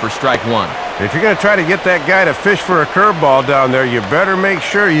over for strike one. If you're going to try to get that guy to fish for a curveball down there, you better make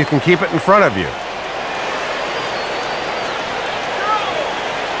sure you can keep it in front of you.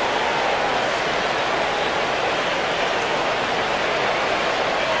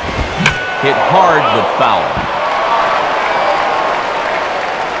 Hit hard but foul.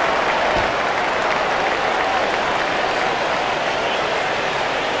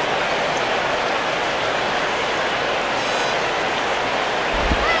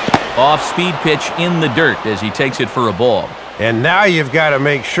 Off-speed pitch in the dirt as he takes it for a ball. And now you've got to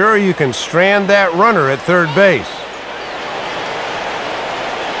make sure you can strand that runner at third base.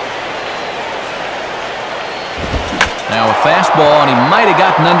 Now a fastball, and he might have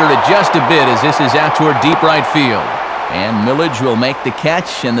gotten under it just a bit as this is out toward deep right field. And Millage will make the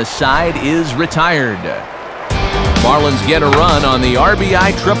catch, and the side is retired. Marlins get a run on the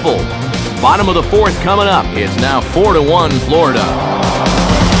RBI triple. Bottom of the fourth coming up. It's now 4-1 Florida.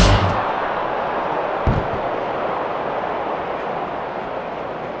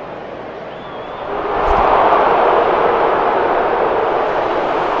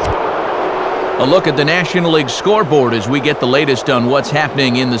 A look at the National League scoreboard as we get the latest on what's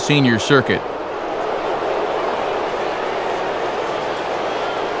happening in the senior circuit.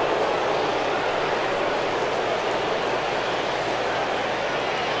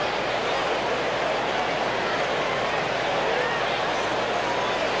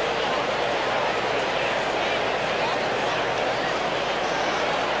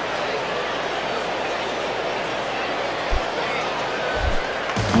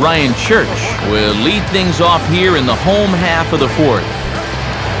 Ryan Church will lead things off here in the home half of the fourth.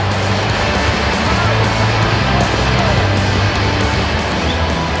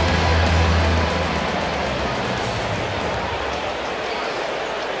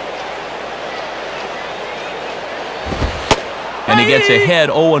 And he gets ahead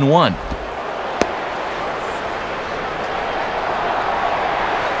 0-1.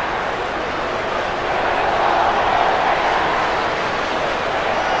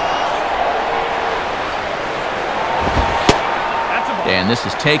 And this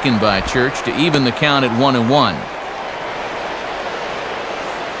is taken by Church to even the count at 1-1.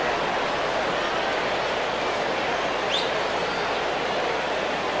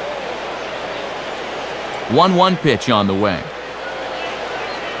 1-1 pitch on the way.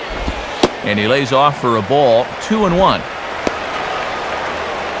 And he lays off for a ball, 2-1.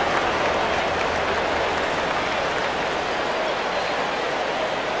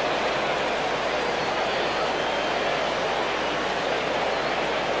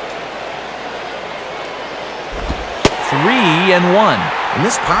 And 1. And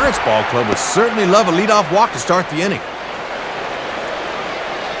this Pirates ball club would certainly love a leadoff walk to start the inning.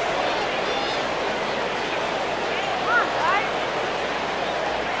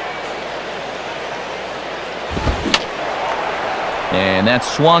 And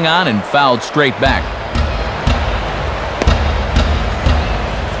that's swung on and fouled straight back.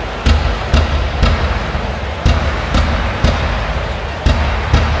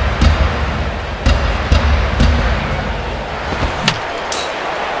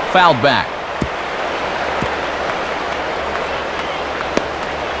 Fouled back.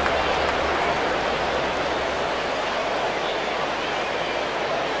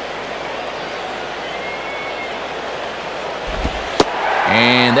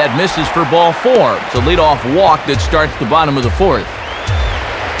 And that misses for ball 4. It's a leadoff walk that starts the bottom of the fourth.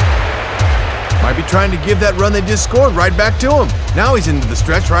 Might be trying to give that run they just scored right back to him. Now he's into the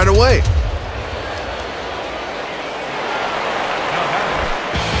stretch right away.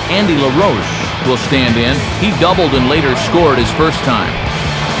 Andy LaRoche will stand in. He doubled and later scored his first time.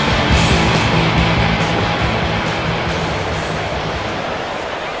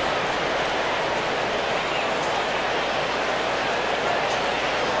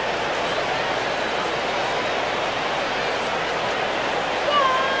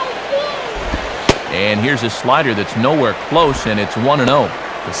 And here's a slider that's nowhere close, and it's 1-0.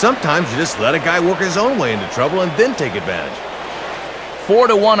 But sometimes you just let a guy work his own way into trouble and then take advantage.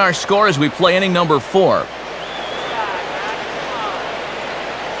 4-1 our score as we play inning number 4.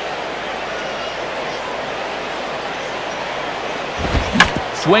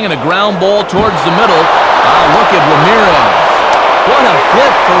 Swinging a ground ball towards the middle. Look at Ramirez. What a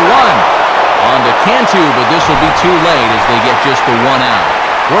flip for one. On to Cantu, but this will be too late as they get just the one out.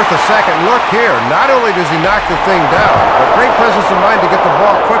 Worth a second look here. Not only does he knock the thing down, but great presence of mind to get the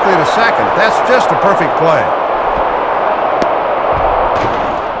ball quickly to second. That's just a perfect play.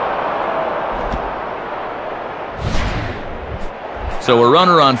 So a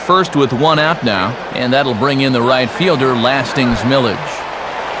runner on first with one out now, and that'll bring in the right fielder, Lastings Millage.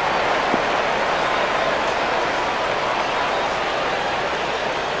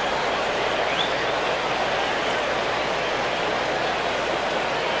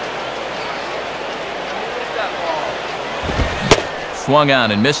 Swung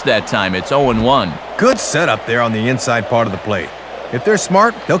on and missed that time. It's 0-1. Good setup there on the inside part of the plate. If they're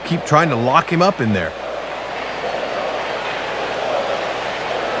smart, they'll keep trying to lock him up in there.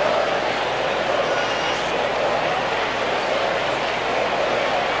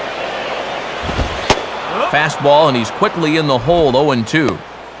 Fastball, and he's quickly in the hole, 0-2.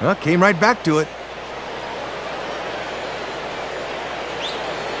 Well, came right back to it.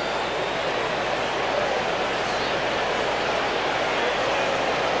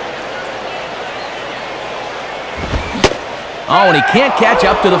 Oh, and he can't catch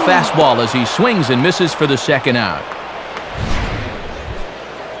up to the fastball as he swings and misses for the second out.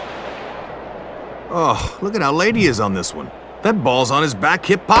 Oh, look at how late he is on this one. That ball's on his back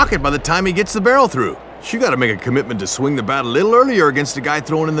hip pocket by the time he gets the barrel through. You got to make a commitment to swing the bat a little earlier against a guy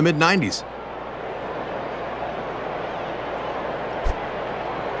throwing in the mid-90s.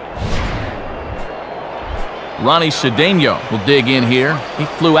 Ronnie Cedeno will dig in here. He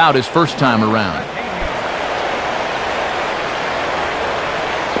flew out his first time around.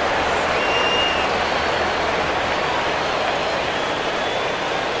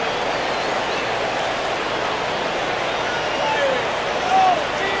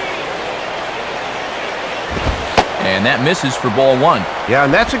 And that misses for ball one. Yeah,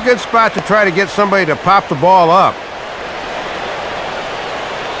 and that's a good spot to try to get somebody to pop the ball up.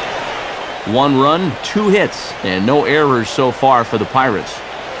 1 run, 2 hits, and no errors so far for the Pirates.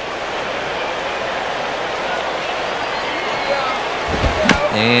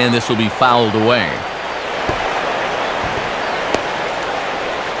 And this will be fouled away.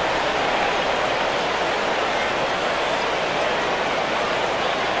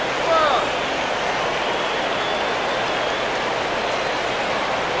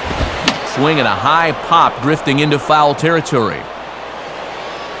 Swinging a high pop, drifting into foul territory.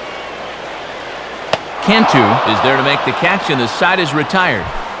 Cantu is there to make the catch, and the side is retired.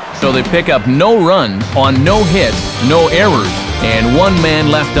 So they pick up no runs on no hits, no errors, and 1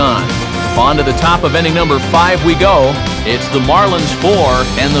 man left on. On to the top of inning number 5 we go. It's the Marlins 4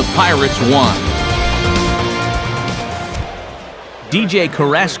 and the Pirates 1. DJ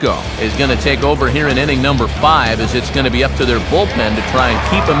Carrasco is going to take over here in inning number 5 as it's going to be up to their bullpen to try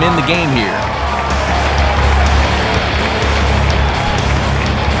and keep them in the game here.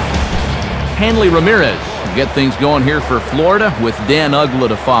 Hanley Ramirez will get things going here for Florida with Dan Uggla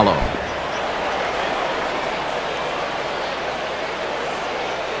to follow.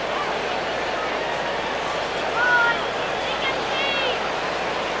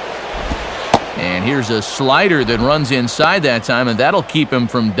 And here's a slider that runs inside that time, and that'll keep him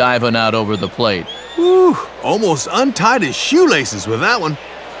from diving out over the plate. Whew, almost untied his shoelaces with that one.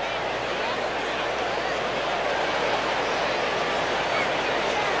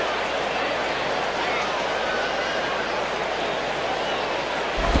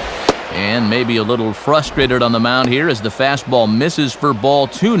 And maybe a little frustrated on the mound here as the fastball misses for ball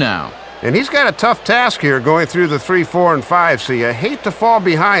 2 now. And he's got a tough task here going through the 3, 4, and 5, so you hate to fall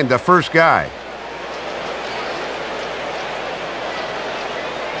behind the first guy.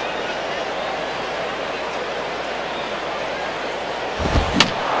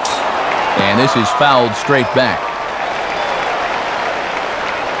 And this is fouled straight back.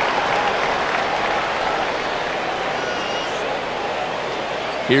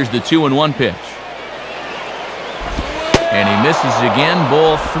 Here's the 2-1 pitch. And he misses again,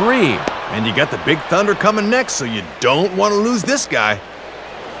 ball 3. And you got the big thunder coming next, so you don't want to lose this guy.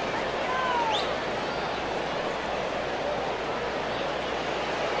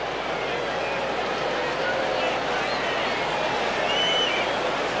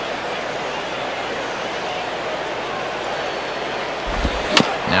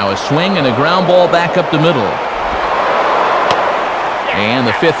 Now a swing and a ground ball back up the middle. And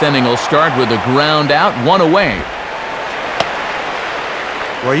the 5th inning will start with a ground out, 1 away.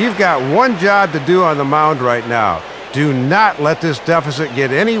 Well, you've got one job to do on the mound right now. Do not let this deficit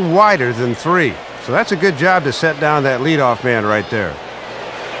get any wider than 3. So that's a good job to set down that leadoff man right there.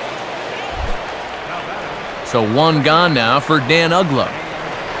 So 1 gone now for Dan Uggla.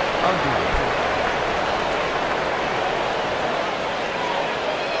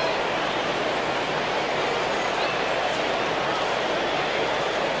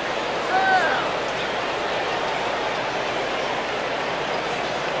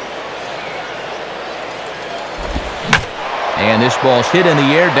 And this ball's hit in the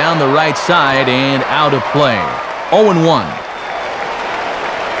air down the right side and out of play. 0-1.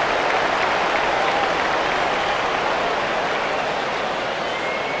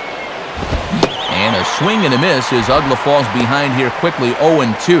 And a swing and a miss as Uggla falls behind here quickly,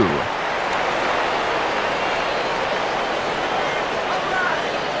 0-2.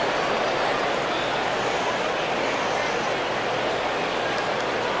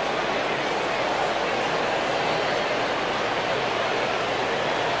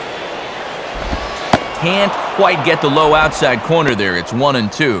 Can't quite get the low outside corner there. It's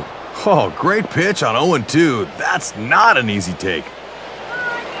 1-2. Oh, great pitch on 0-2. That's not an easy take.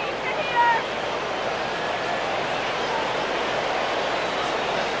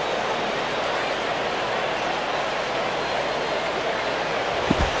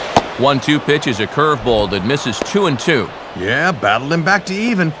 One-two pitch is a curveball that misses 2-2. Yeah, battled him back to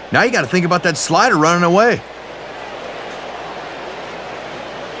even. Now you got to think about that slider running away.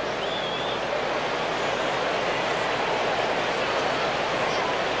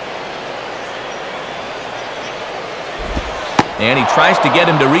 And he tries to get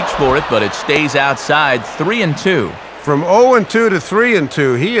him to reach for it, but it stays outside, 3-2. From 0-2 to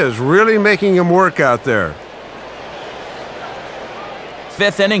 3-2, he is really making him work out there.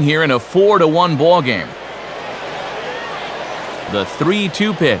 5th inning here in a 4-1 ball game. The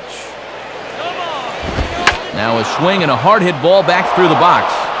 3-2 pitch. Now a swing and a hard hit ball back through the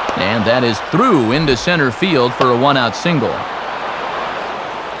box. And that is through into center field for a 1-out single.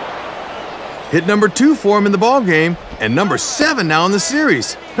 Hit number 2 for him in the ball game, and number 7 now in the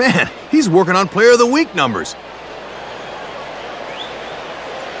series. Man, he's working on Player of the Week numbers.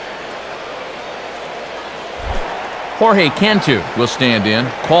 Jorge Cantu will stand in.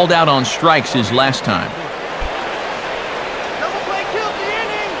 Called out on strikes his last time. Double play kills the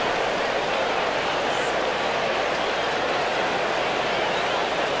inning.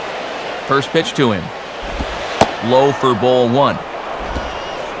 First pitch to him. Low for ball 1.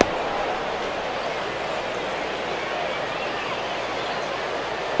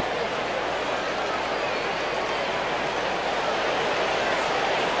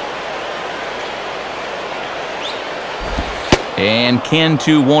 And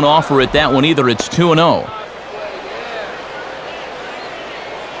Cantu won't offer it that one either. It's 2-0.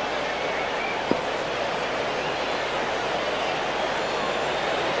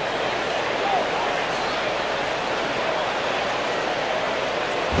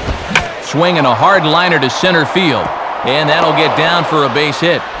 Swinging a hard liner to center field. And that'll get down for a base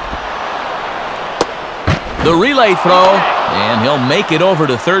hit. The relay throw. And he'll make it over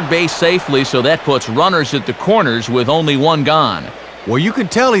to third base safely, so that puts runners at the corners with only 1 gone. Well, you can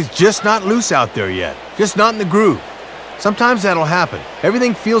tell he's just not loose out there yet. Just not in the groove. Sometimes that'll happen.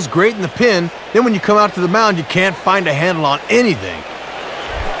 Everything feels great in the pen, then when you come out to the mound, you can't find a handle on anything.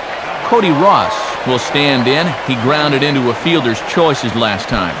 Cody Ross will stand in. He grounded into a fielder's choice his last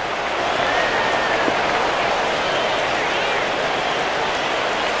time.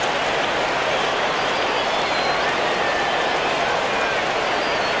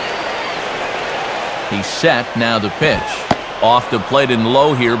 He's set, now the pitch. Off the plate and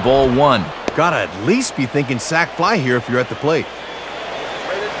low here, ball 1. Gotta at least be thinking sac fly here if you're at the plate.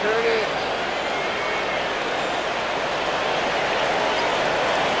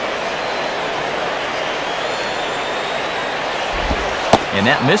 And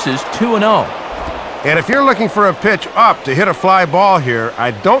that misses, 2-0. And if you're looking for a pitch up to hit a fly ball here,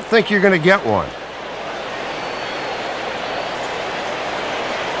 I don't think you're going to get one.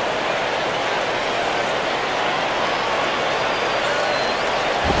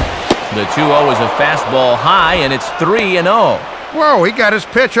 The 2-0 is a fastball high, and it's 3-0. Whoa, he got his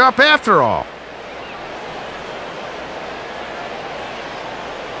pitch up after all.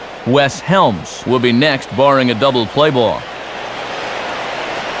 Wes Helms will be next, barring a double play ball.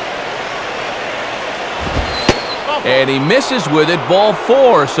 And he misses with it, ball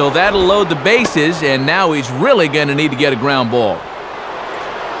 4, so that'll load the bases, and now he's really going to need to get a ground ball.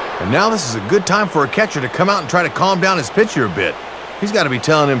 And now this is a good time for a catcher to come out and try to calm down his pitcher a bit. He's got to be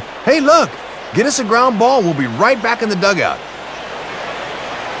telling him, hey, look, get us a ground ball, we'll be right back in the dugout.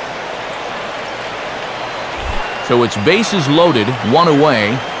 So it's bases loaded, 1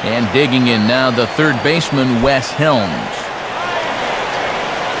 away, and digging in now the third baseman, Wes Helms.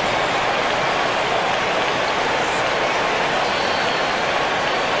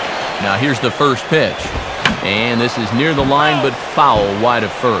 Now here's the first pitch. And this is near the line, but foul wide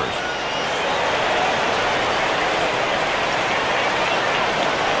of first.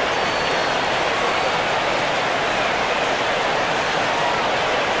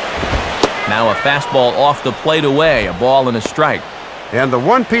 Now a fastball off the plate away, a ball and a strike. And the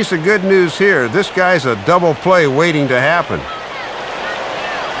one piece of good news here, this guy's a double play waiting to happen.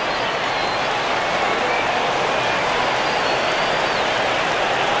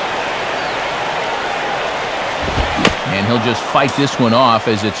 And he'll just fight this one off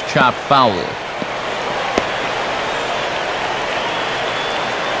as it's chopped foul.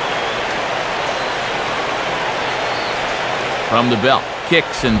 From the belt,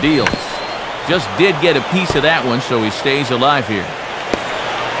 kicks and deals. Just did get a piece of that one, so he stays alive here.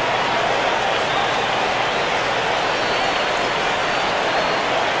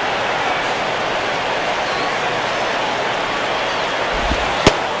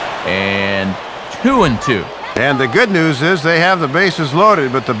 And 2-2. And the good news is they have the bases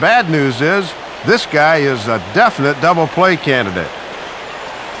loaded, but the bad news is this guy is a definite double play candidate.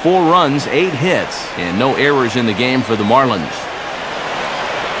 4 runs, 8 hits, and no errors in the game for the Marlins.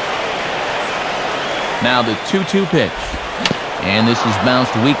 Now the 2-2 pitch. And this is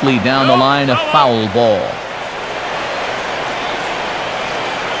bounced weakly down the line, a foul ball.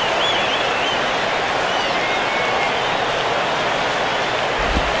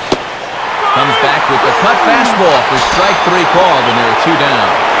 Comes back with the cut fastball for strike 3 called, and there are 2 down.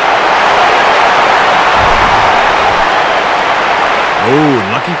 Oh, and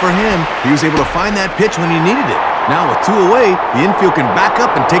lucky for him, he was able to find that pitch when he needed it. Now with 2 away, the infield can back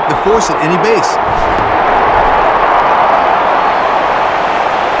up and take the force at any base.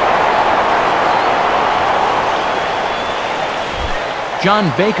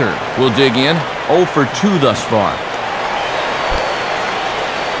 John Baker will dig in, 0 for 2 thus far.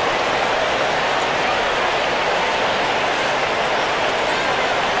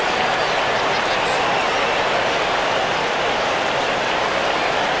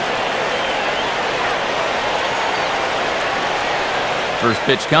 First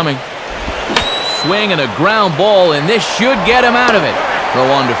pitch coming. Swing and a ground ball, and this should get him out of it. Throw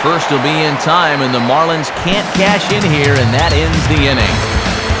on to first will be in time, and the Marlins can't cash in here, and that ends the inning.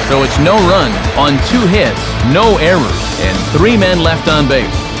 So it's no run on 2 hits, no errors, and 3 men left on base.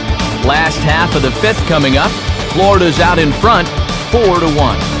 Last half of the 5th coming up. Florida's out in front,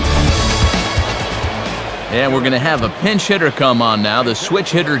 4-1. And we're going to have a pinch hitter come on now. The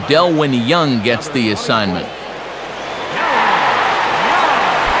switch hitter, Delwyn Young, gets the assignment.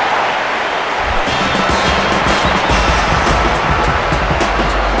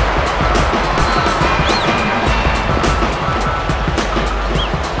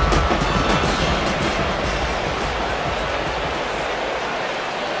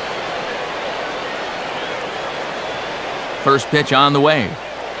 First pitch on the way.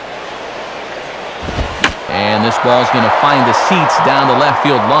 And this ball's going to find the seats down the left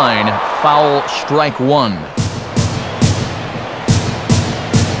field line. Foul, strike 1.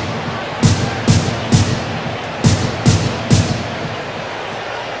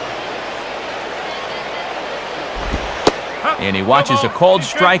 And he watches a called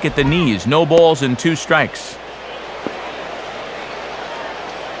strike at the knees. No balls and 2 strikes.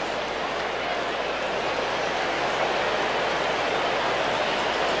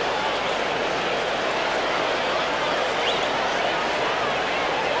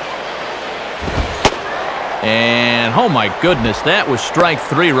 And oh my goodness, that was strike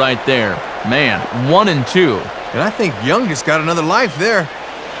 3 right there. Man, 1 and 2. And I think Young just got another life there.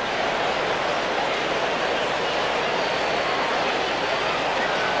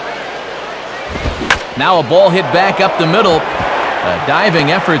 Now a ball hit back up the middle. A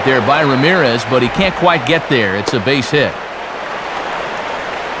diving effort there by Ramirez, but he can't quite get there. It's a base hit.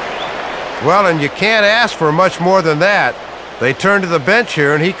 Well, and you can't ask for much more than that. They turn to the bench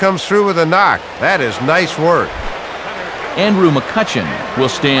here, and he comes through with a knock. That is nice work. Andrew McCutcheon will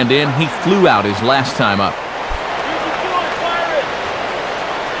stand in. He flew out his last time up.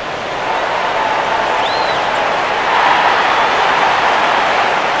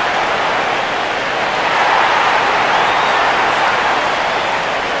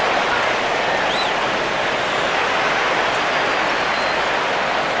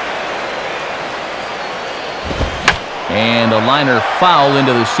 And a liner foul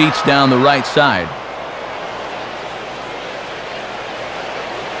into the seats down the right side.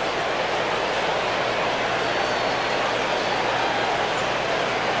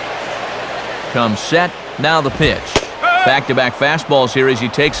 Comes set, now the pitch. Back-to-back fastballs here as he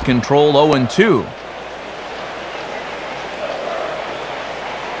takes control 0-2.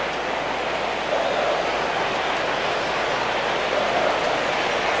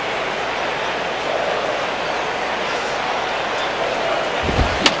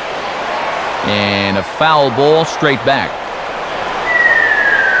 And a foul ball straight back.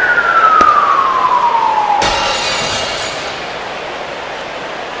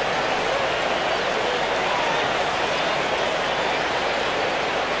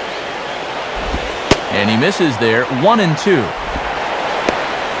 And he misses there, 1-2.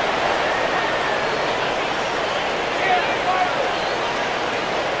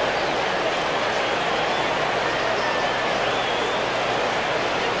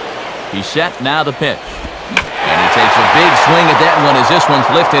 He's set, now the pitch. And he takes a big swing at that one as this one's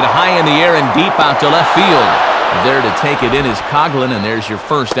lifted high in the air and deep out to left field. There to take it in is Coughlin, and there's your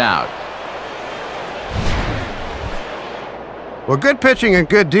first out. Well, good pitching and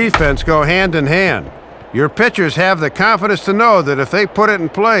good defense go hand in hand. Your pitchers have the confidence to know that if they put it in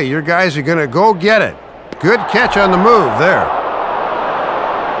play, your guys are going to go get it. Good catch on the move there.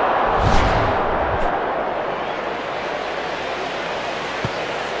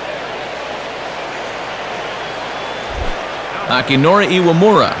 Akinori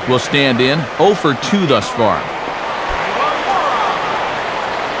Iwamura will stand in, 0 for 2 thus far.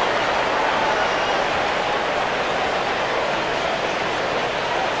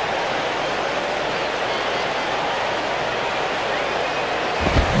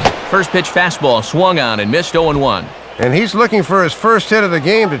 First pitch fastball swung on and missed 0-1. And he's looking for his first hit of the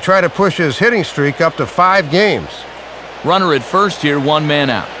game to try to push his hitting streak up to 5 games. Runner at first here, 1 man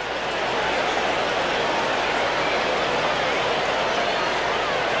out.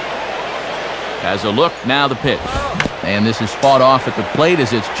 Has a look, now the pitch. And this is fought off at the plate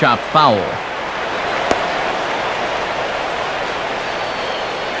as it's chopped foul.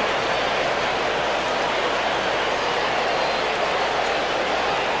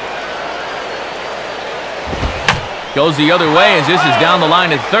 Goes the other way as this is down the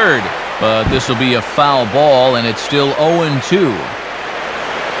line at third. But this will be a foul ball, and it's still 0-2.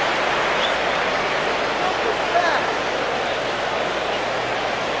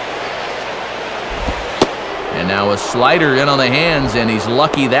 And now a slider in on the hands, and he's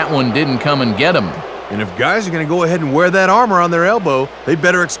lucky that one didn't come and get him. And if guys are going to go ahead and wear that armor on their elbow, they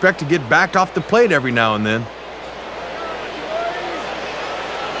better expect to get backed off the plate every now and then.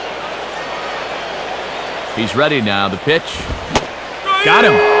 He's ready now, the pitch. Got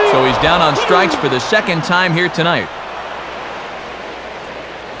him. So he's down on strikes for the second time here tonight.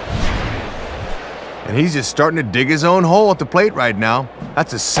 And he's just starting to dig his own hole at the plate right now.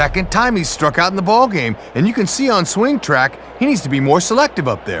 That's the second time he's struck out in the ball game, and you can see on swing track he needs to be more selective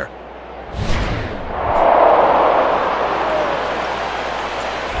up there.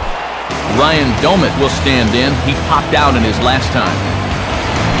 Ryan Domit will stand in. He popped out in his last time.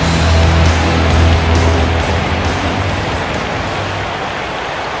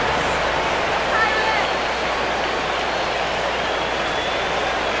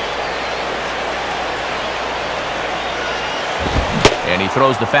 And he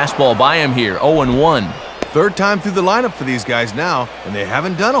throws the fastball by him here, 0-1. Third time through the lineup for these guys now, and they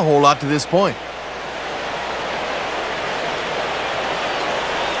haven't done a whole lot to this point.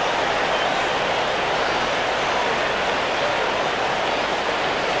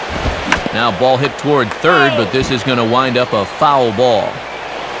 Now ball hit toward third, but this is going to wind up a foul ball.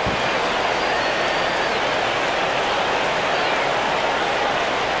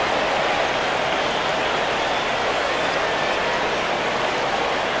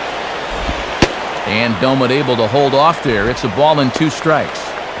 And Domit able to hold off there. It's a ball and 2 strikes.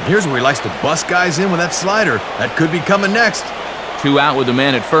 And here's where he likes to bust guys in with that slider. That could be coming next. 2 out with the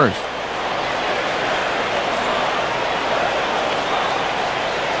man at first.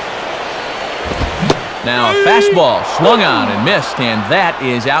 Now a fastball swung on and missed, and that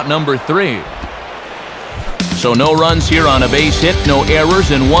is out number 3. So no runs here on a base hit, no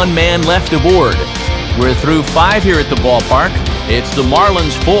errors, and 1 man left aboard. We're through 5 here at the ballpark. It's the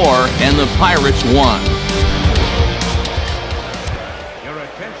Marlins 4 and the Pirates 1.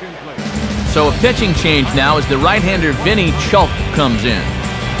 So a pitching change now as the right-hander Vinny Chulk comes in.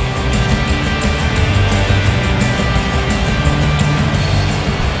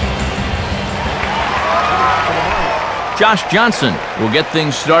 Josh Johnson will get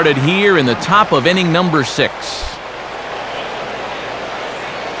things started here in the top of inning number 6.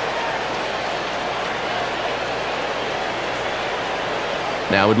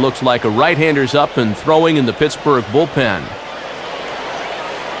 Now it looks like a right-hander's up and throwing in the Pittsburgh bullpen.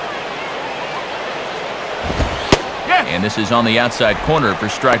 And this is on the outside corner for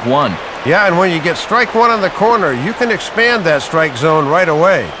strike 1. Yeah, and when you get strike 1 on the corner, you can expand that strike zone right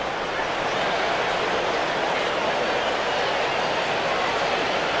away.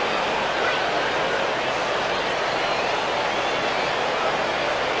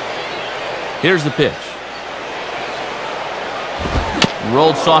 Here's the pitch.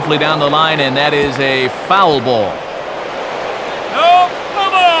 Rolled softly down the line, and that is a foul ball. No,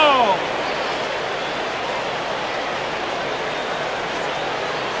 come on!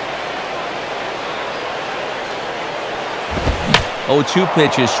 0-2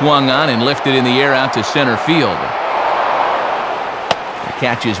 pitch is swung on and lifted in the air out to center field. The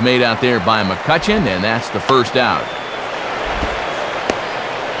catch is made out there by McCutchen, and that's the first out.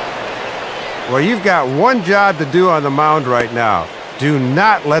 Well, you've got one job to do on the mound right now. Do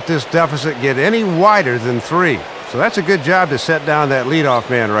not let this deficit get any wider than 3. So that's a good job to set down that leadoff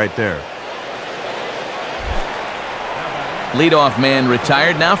man right there. Leadoff man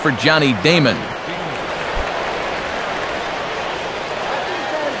retired now for Johnny Damon.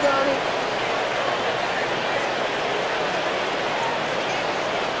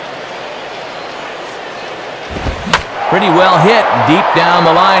 Pretty well hit deep down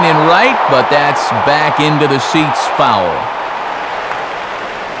the line in right, but that's back into the seats, foul.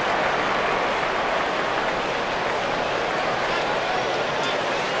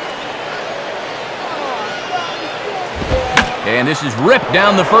 And this is ripped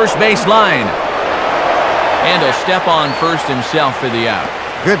down the first base line. And he'll step on first himself for the out.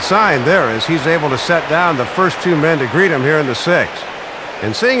 Good sign there as he's able to set down the first 2 men to greet him here in the 6th.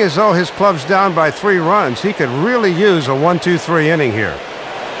 And seeing as though his club's down by 3 runs, he could really use a 1-2-3 inning here.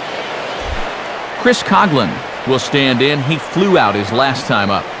 Chris Coughlin will stand in. He flew out his last time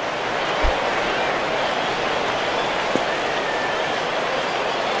up.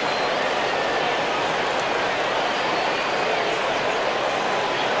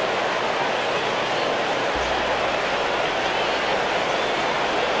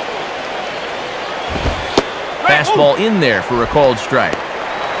 Fastball in there for a called strike.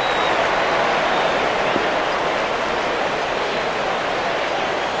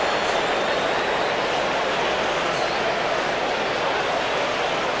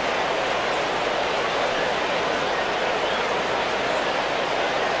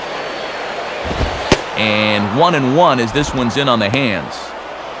 And 1-1 as this one's in on the hands.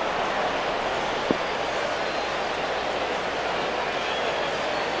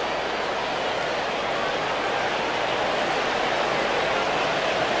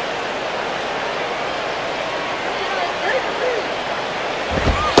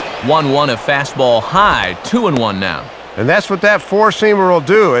 One a fastball high, 2-1 now. And that's what that 4-seamer will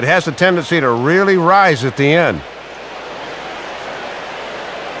do. It has a tendency to really rise at the end.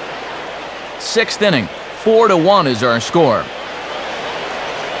 6th inning, 4-1 is our score.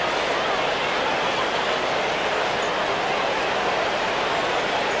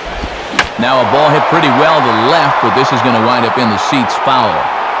 Now a ball hit pretty well to the left, but this is going to wind up in the seats,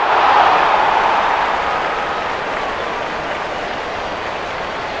 foul.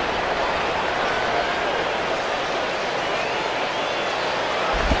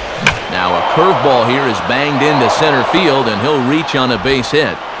 Now a curveball here is banged into center field, and he'll reach on a base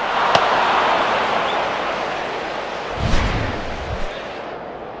hit.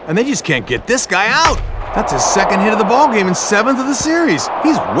 And they just can't get this guy out. That's his 2nd hit of the ballgame and 7th of the series.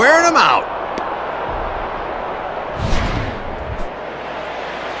 He's wearing him out.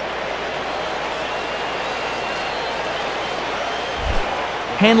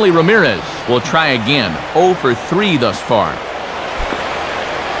 Hanley Ramirez will try again. 0 for 3 thus far.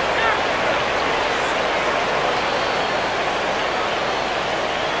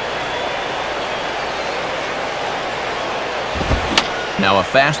 Now a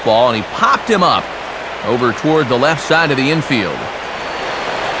fastball, and he popped him up over toward the left side of the infield.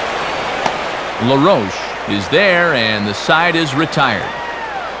 LaRoche is there, and the side is retired.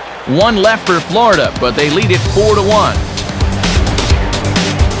 One left for Florida, but they lead it 4-1.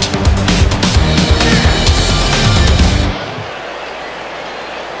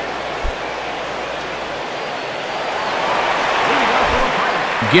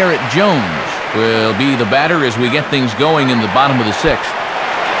 Garrett Jones will be the batter as we get things going in the bottom of the 6th.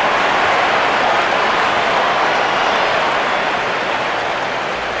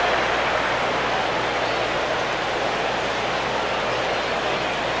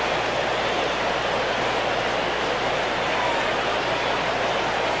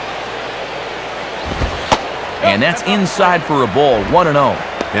 And that's inside for a ball, 1-0.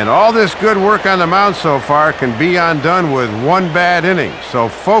 And all this good work on the mound so far can be undone with one bad inning. So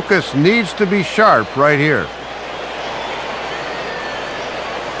focus needs to be sharp right here.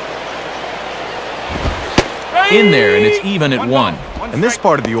 In there, and it's even at 1. And this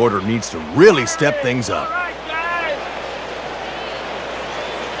part of the order needs to really step things up.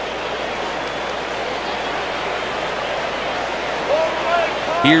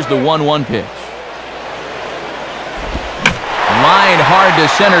 Here's the 1-1 pitch. Line hard to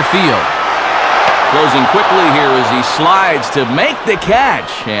center field. Closing quickly here as he slides to make the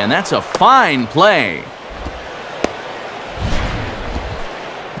catch, and that's a fine play.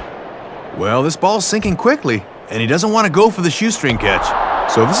 Well, this ball's sinking quickly, and he doesn't want to go for the shoestring catch.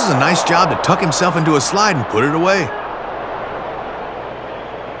 So this is a nice job to tuck himself into a slide and put it away.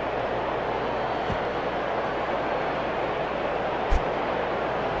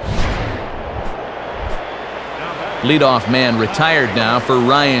 Leadoff man retired now for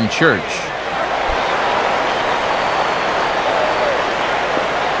Ryan Church.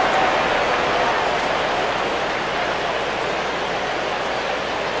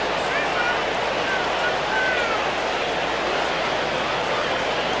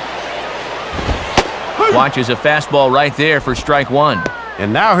 Watches a fastball right there for strike 1.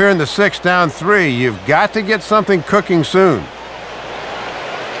 And now here in the 6th, down 3, you've got to get something cooking soon.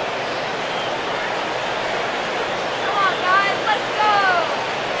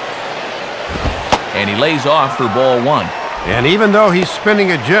 And he lays off for ball 1. And even though he's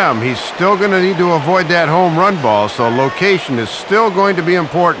spinning a gem, he's still going to need to avoid that home run ball, so location is still going to be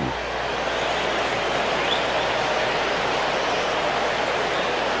important.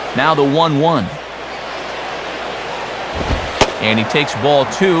 Now the 1-1. And he takes ball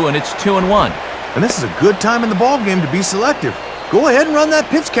 2, and it's 2-1. And this is a good time in the ball game to be selective. Go ahead and run that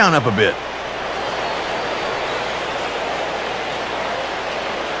pitch count up a bit.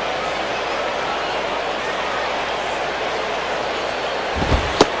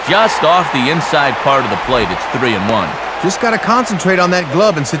 Just off the inside part of the plate, it's 3-1. Just got to concentrate on that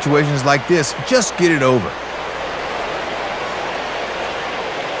glove in situations like this. Just get it over.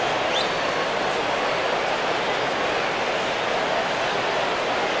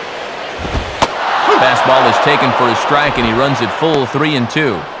 Fastball is taken for a strike, and he runs it full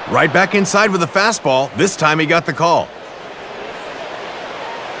 3-2. Right back inside with a fastball. This time he got the call.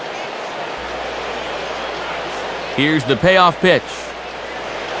 Here's the payoff pitch.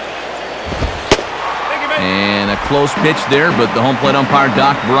 And a close pitch there, but the home plate umpire,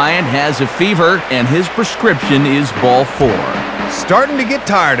 Doc Bryant, has a fever, and his prescription is ball 4. Starting to get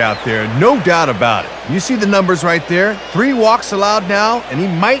tired out there, no doubt about it. You see the numbers right there. 3 walks allowed now, and he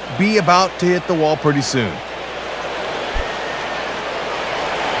might be about to hit the wall pretty soon.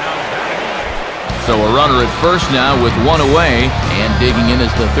 So a runner at first now with 1 away, and digging in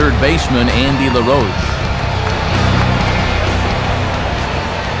is the third baseman, Andy LaRoche.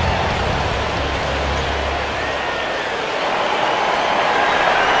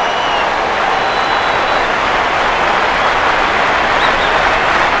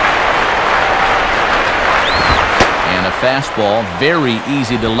 Fastball, very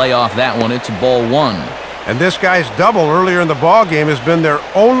easy to lay off that one. It's ball 1. And this guy's double earlier in the ball game has been their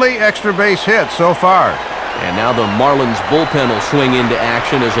only extra base hit so far. And now the Marlins bullpen will swing into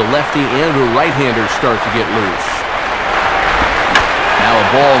action as a lefty and a right-hander start to get loose. Now a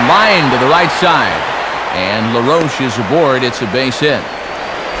ball lined to the right side, and LaRoche is aboard. It's a base hit.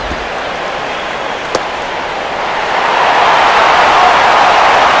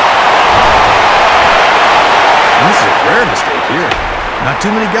 This is a rare mistake here. Not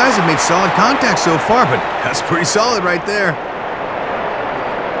too many guys have made solid contact so far, but that's pretty solid right there.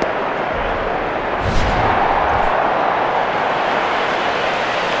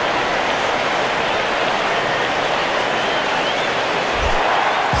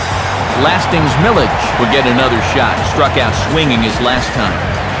 Lasting's Millage will get another shot. Struck out swinging his last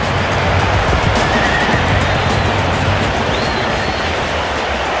time.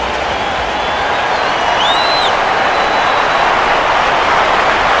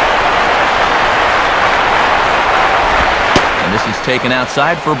 taken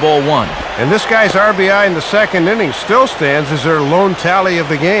outside for ball one. And this guy's RBI in the second inning still stands as their lone tally of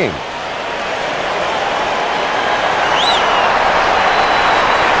the game.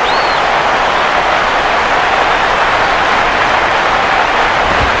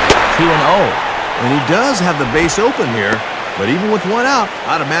 And he does have the base open here, but even with one out,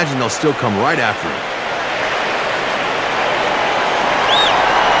 I'd imagine they'll still come right after him.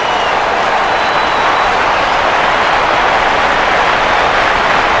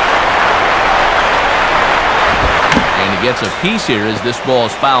 2-0. And he gets a piece here as this ball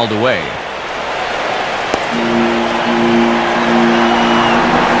is fouled away.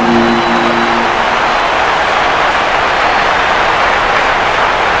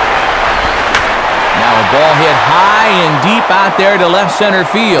 Ball hit high and deep out there to left center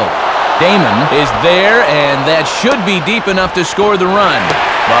field. Damon is there, and that should be deep enough to score the run.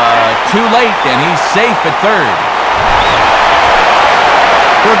 But too late, and he's safe at third.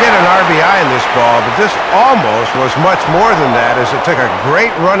 He'll get an RBI in this ball, but this almost was much more than that, as it took a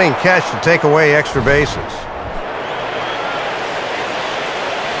great running catch to take away extra bases.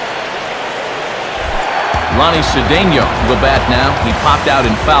 Ronnie Cedeno will bat now. He popped out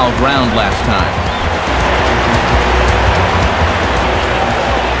in foul ground last time.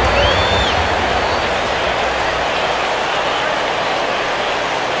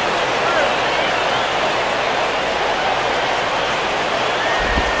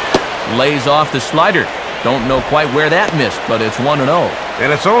 Lays off the slider. Don't know quite where that missed, but it's 1-0.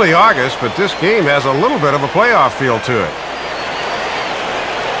 And it's only August, but this game has a little bit of a playoff feel to it.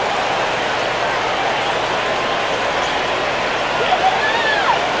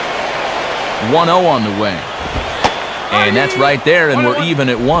 .1-0 on the way. And that's right there, and we're even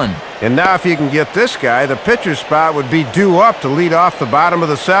at 1. And now if you can get this guy, the pitcher's spot would be due up to lead off the bottom of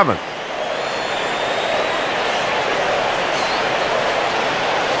the 7th.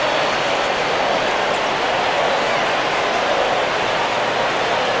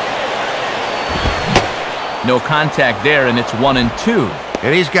 No contact there, and it's 1-2.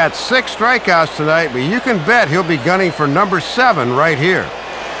 And he's got 6 strikeouts tonight, but you can bet he'll be gunning for number 7 right here.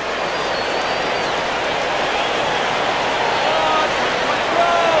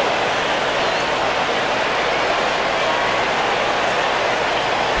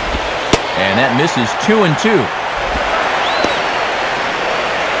 And that misses 2-2.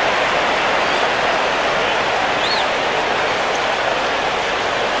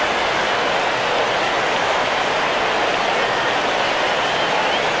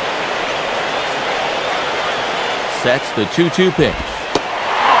 Sets the 2-2 pitch.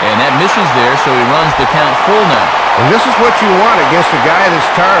 And that misses there, so he runs the count full now. And this is what you want against a guy that's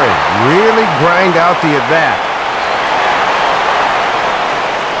tiring. Really grind out the at-bat.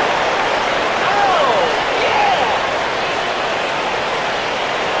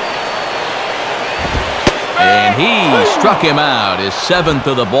 And he struck him out, his 7th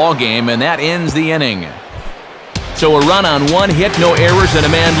of the ball game, and that ends the inning. So a run on 1 hit, no errors, and a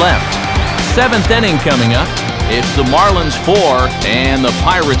man left. 7th inning coming up. It's the Marlins 4 and the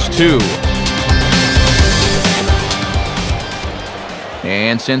Pirates 2.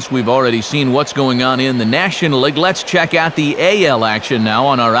 And since we've already seen what's going on in the National League, let's check out the AL action now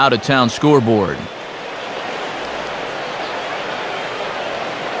on our out-of-town scoreboard.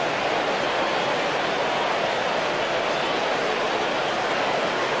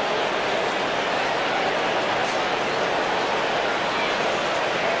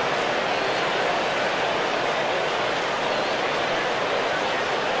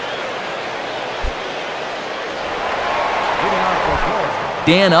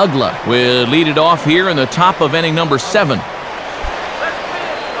 Dan Uggla will lead it off here in the top of inning number 7.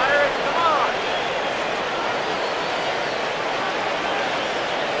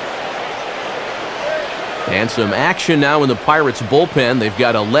 And some action now in the Pirates bullpen. They've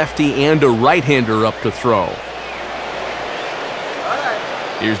got a lefty and a right-hander up to throw.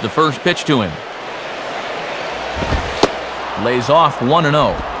 Here's the first pitch to him. Lays off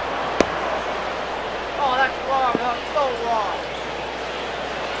 1-0.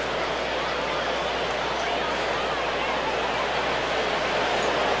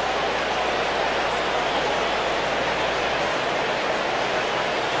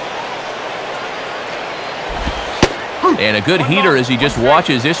 And a good heater as he just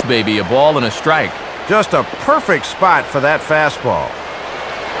watches this baby, a ball and a strike. Just a perfect spot for that fastball.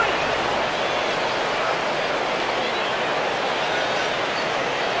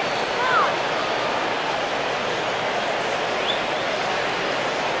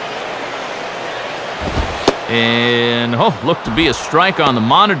 And, looked to be a strike on the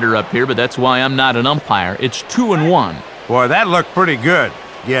monitor up here, but that's why I'm not an umpire. It's 2-1. Boy, that looked pretty good.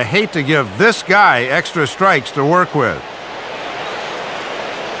 You hate to give this guy extra strikes to work with.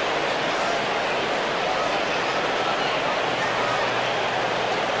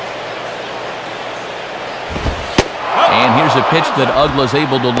 And here's a pitch that Uggla's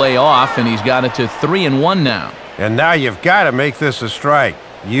able to lay off, and he's got it to 3-1 now. And now you've got to make this a strike.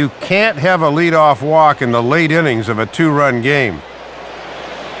 You can't have a leadoff walk in the late innings of a 2-run game.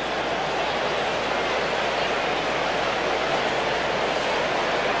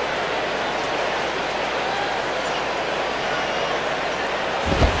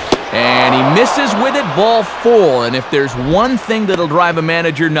 And he misses with it, ball 4. And if there's one thing that'll drive a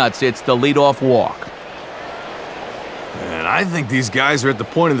manager nuts, it's the leadoff walk. And I think these guys are at the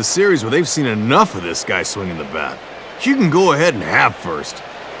point of the series where they've seen enough of this guy swinging the bat. You can go ahead and have first.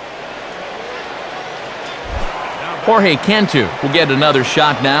 Jorge Cantu will get another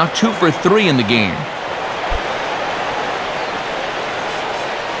shot now, 2 for 3 in the game.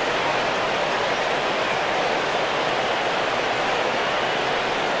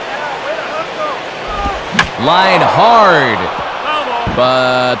 Line hard,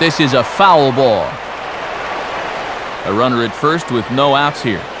 but this is a foul ball. A runner at first with no outs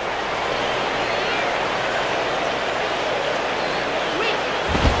here.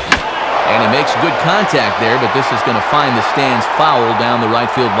 And he makes good contact there, but this is going to find the stands foul down the right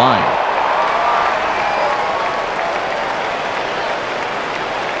field line.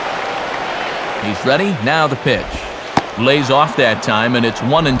 He's ready. Now the pitch. Lays off that time, and it's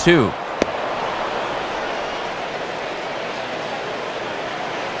 1-2.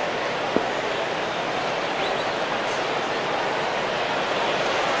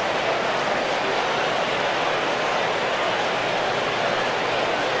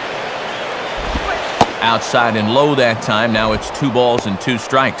 Outside and low that time. Now it's 2 balls and 2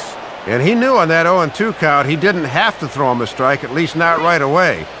 strikes. And he knew on that 0-2 count he didn't have to throw him a strike, at least not right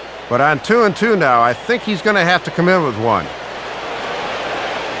away. But on 2-2 now, I think he's going to have to come in with one.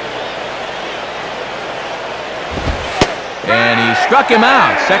 And he struck him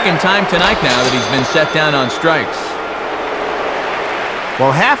out. Second time tonight now that he's been set down on strikes.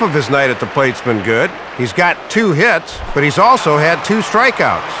 Well, half of his night at the plate's been good. He's got 2 hits, but he's also had 2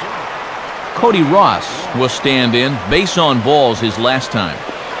 strikeouts. Cody Ross will stand in. Base on balls his last time.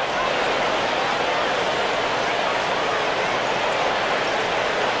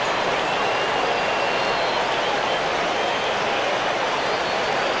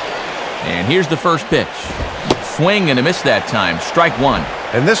 And here's the first pitch. Swing and a miss that time. Strike 1.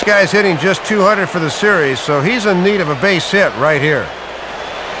 And this guy's hitting just 200 for the series, so he's in need of a base hit right here.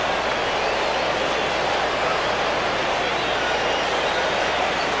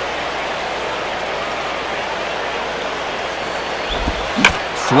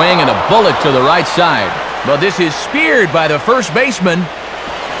 Swing and a bullet to the right side. But this is speared by the first baseman.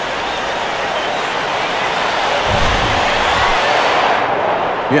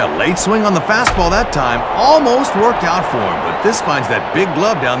 Yeah, late swing on the fastball that time. Almost worked out for him, but this finds that big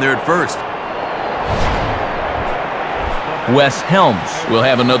glove down there at first. Wes Helms will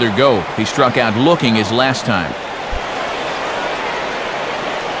have another go. He struck out looking his last time.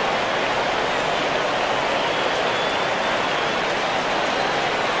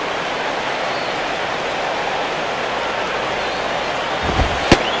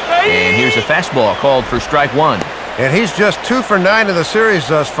 And here's a fastball called for strike 1. And he's just 2 for 9 in the series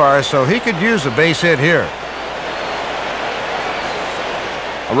thus far, so he could use a base hit here.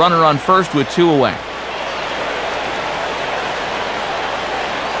 A runner on first with 2 away.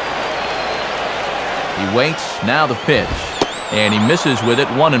 He waits. Now the pitch. And he misses with it.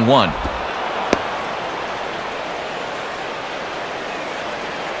 1-1.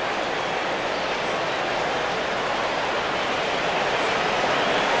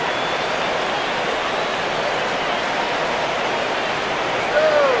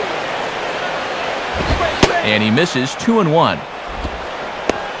 And he misses. 2-1.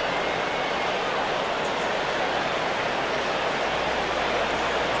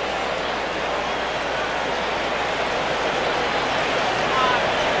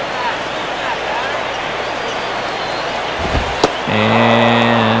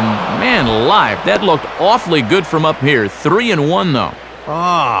 And man alive, that looked awfully good from up here. 3-1 though.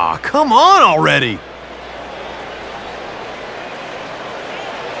 Ah, come on already.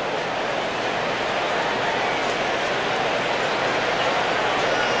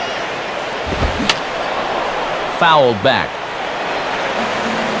 Fouled back.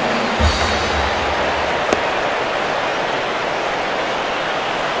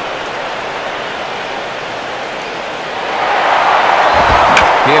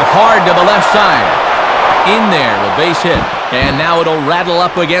 Hit hard to the left side. In there, a base hit. And now it'll rattle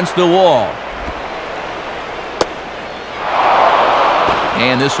up against the wall.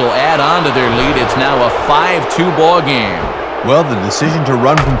 And this will add on to their lead. It's now a 5-2 ball game. Well, the decision to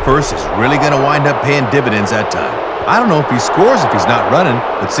run from first is really going to wind up paying dividends that time. I don't know if he scores if he's not running,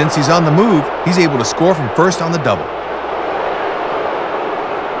 but since he's on the move, he's able to score from first on the double.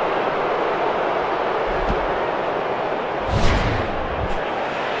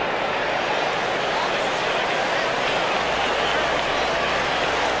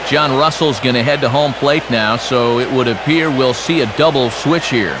 John Russell's going to head to home plate now, so it would appear we'll see a double switch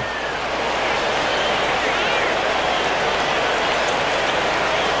here.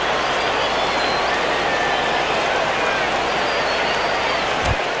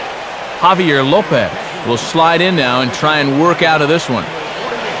 Javier Lopez will slide in now and try and work out of this one.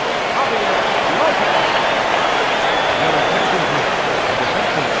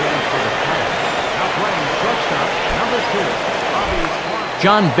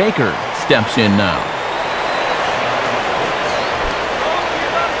 John Baker steps in now.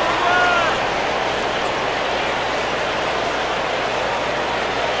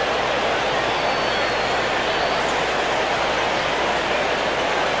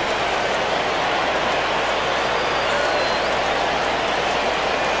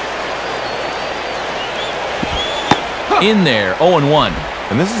 In there, 0-1.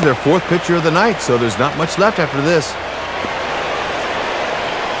 And this is their fourth pitcher of the night, so there's not much left after this.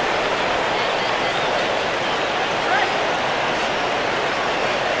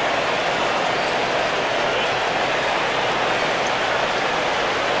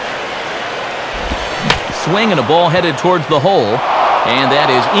 Swing and a ball headed towards the hole, and that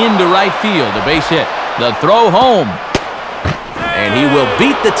is into right field, a base hit. The throw home, and he will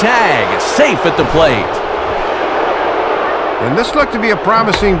beat the tag, safe at the plate. And this looked to be a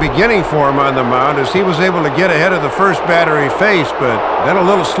promising beginning for him on the mound as he was able to get ahead of the first batter he faced, but then a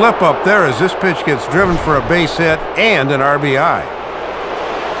little slip up there as this pitch gets driven for a base hit and an RBI.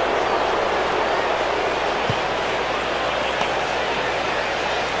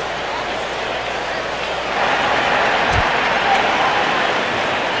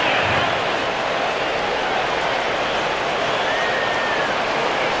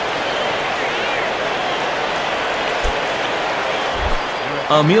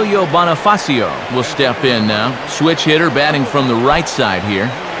 Emilio Bonifacio will step in now. Switch hitter batting from the right side here.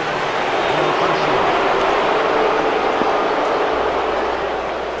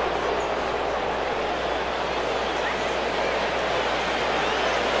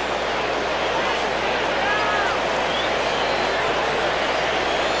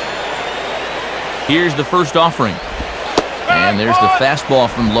 Here's the first offering. And there's the fastball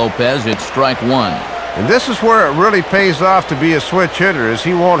from Lopez. It's strike one. And this is where it really pays off to be a switch hitter, as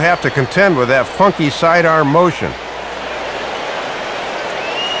he won't have to contend with that funky sidearm motion.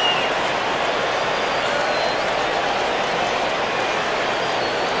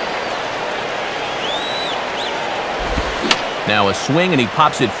 Now a swing, and he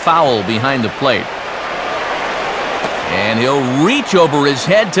pops it foul behind the plate. And he'll reach over his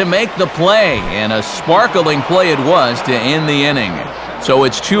head to make the play. And a sparkling play it was to end the inning. So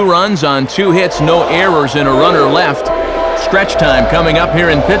it's 2 runs on 2 hits, no errors, and a runner left. Stretch time coming up here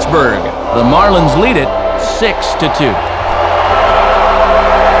in Pittsburgh. The Marlins lead it 6-2.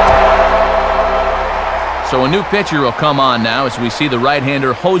 So a new pitcher will come on now as we see the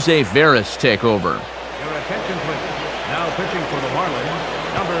right-hander Jose Veras take over. Your attention, please. Now pitching for the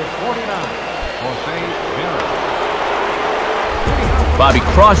Marlins, number 49, Jose Veras. Bobby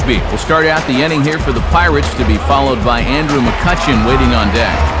Crosby will start out the inning here for the Pirates, to be followed by Andrew McCutchen waiting on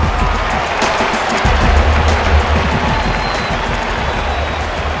deck.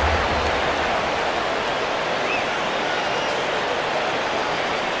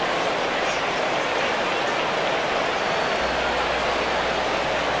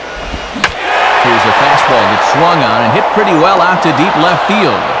 Here's a fastball that's swung on and hit pretty well out to deep left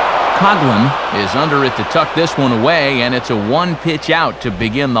field. Coughlin is under it to tuck this one away, and it's a 1-pitch out to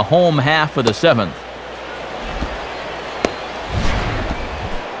begin the home half of the 7th.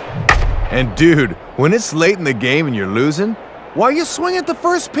 And dude, when it's late in the game and you're losing, why are you swinging at the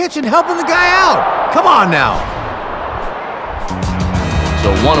first pitch and helping the guy out? Come on now.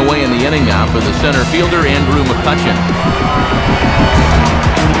 So 1 away in the inning now for the center fielder, Andrew McCutchen.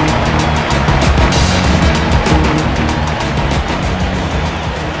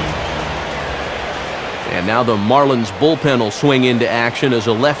 And now the Marlins bullpen will swing into action as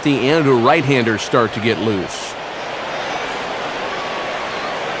a lefty and a right-hander start to get loose.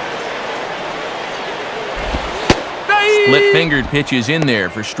 Split-fingered pitch is in there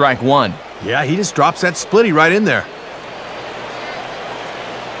for strike one. Yeah, he just drops that splitty right in there.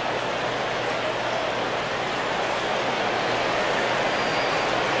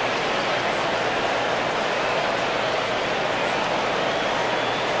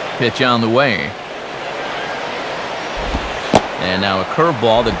 Pitch on the way. And now a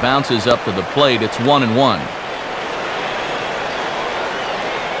curveball that bounces up to the plate. It's 1-1.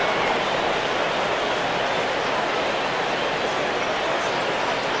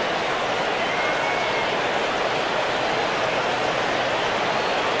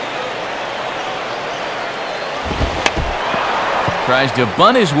 Tries to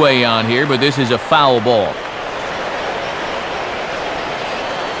bunt his way on here, but this is a foul ball.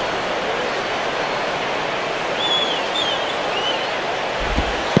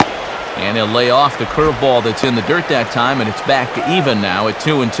 And he'll lay off the curveball that's in the dirt that time, and it's back to even now at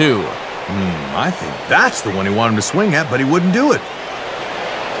 2-2. I think that's the one he wanted to swing at, but he wouldn't do it.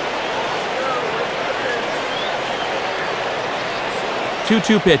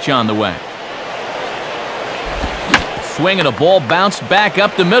 Two pitch on the way. Swing and a ball bounced back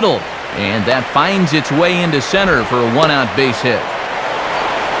up the middle, and that finds its way into center for a one-out base hit.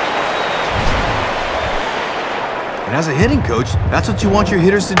 And as a hitting coach, that's what you want your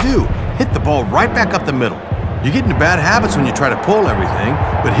hitters to do. Hit the ball right back up the middle. You get into bad habits when you try to pull everything,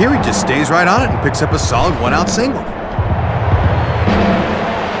 but here he just stays right on it and picks up a solid one-out single.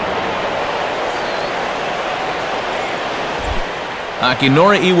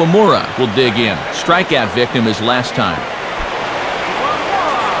 Akinori Iwamura will dig in. Strikeout victim his last time.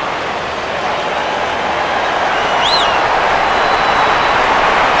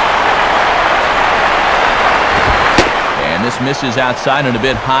 And this misses outside and a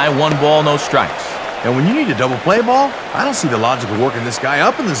bit high. 1 ball, no strikes. And when you need a double play ball, I don't see the logic of working this guy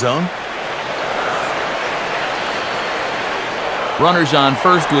up in the zone. Runners on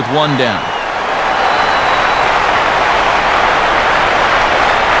first with 1 down.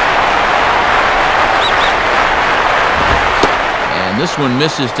 This one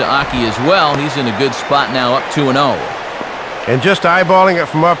misses to Aki as well. He's in a good spot now, up 2-0. And just eyeballing it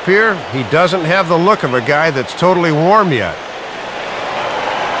from up here, he doesn't have the look of a guy that's totally warm yet.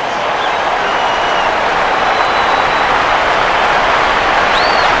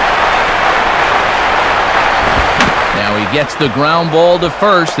 Now he gets the ground ball to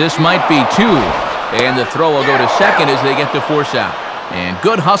first. This might be 2. And the throw will go to second as they get the force out. And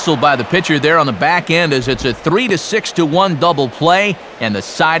good hustle by the pitcher there on the back end as it's a 3-6-1 double play, and the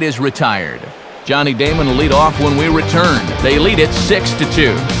side is retired. Johnny Damon will lead off when we return. They lead it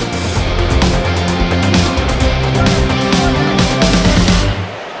 6-2.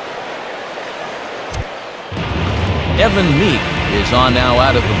 Evan Meek is on now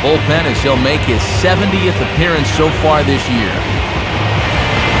out of the bullpen as he'll make his 70th appearance so far this year.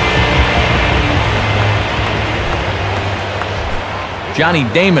 Johnny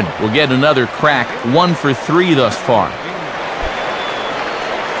Damon will get another crack, 1 for 3 thus far.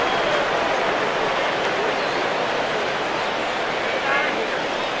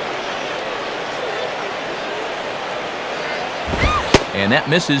 And that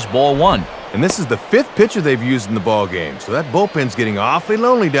misses, ball 1. And this is the 5th pitcher they've used in the ball game, so that bullpen's getting awfully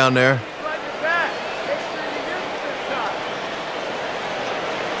lonely down there.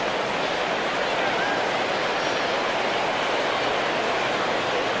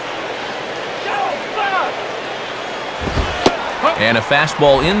 And a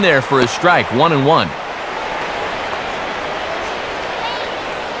fastball in there for a strike, 1-1.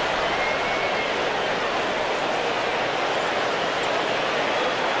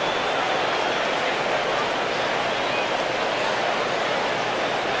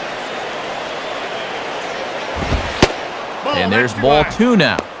 And there's ball 2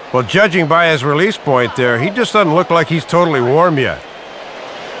 now. Well, judging by his release point there, he just doesn't look like he's totally warm yet.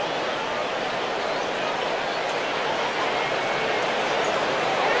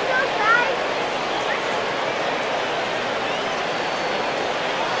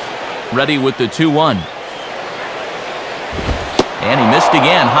 Ready with the 2-1. And he missed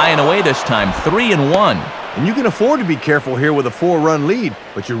again, high and away this time, 3-1. And you can afford to be careful here with a 4-run lead,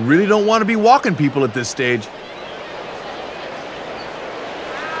 but you really don't want to be walking people at this stage.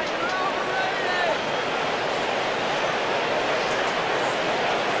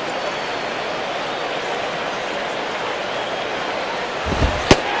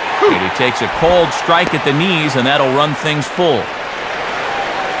 And he takes a cold strike at the knees, and that'll run things full.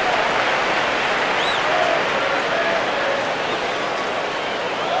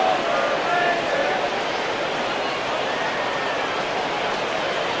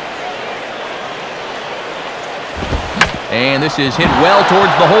 And this is hit well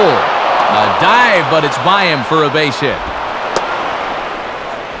towards the hole. A dive, but it's by him for a base hit.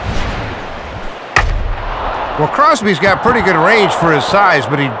 Well, Crosby's got pretty good range for his size,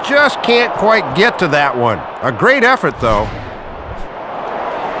 but he just can't quite get to that one. A great effort, though.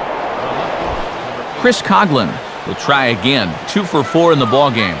 Chris Coughlin will try again. 2 for 4 in the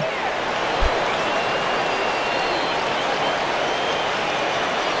ballgame.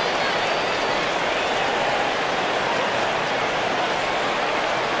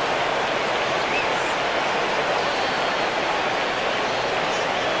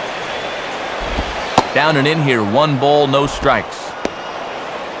 Down and in here, 1 ball, no strikes.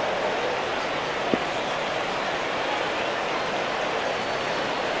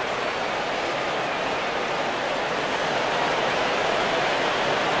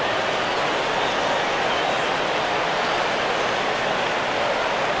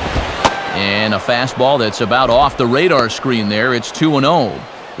 And a fastball that's about off the radar screen there. It's 2-0.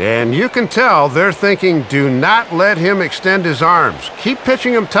 And you can tell they're thinking, do not let him extend his arms. Keep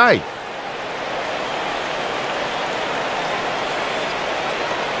pitching him tight.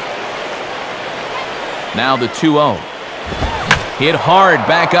 Now the 2-0. Hit hard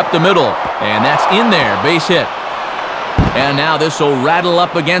back up the middle. And that's in there. Base hit. And now this will rattle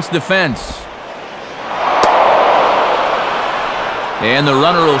up against the fence. And the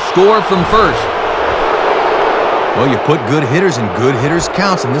runner will score from first. Well, you put good hitters in good hitters'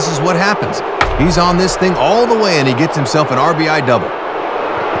 counts, and this is what happens. He's on this thing all the way, and he gets himself an RBI double.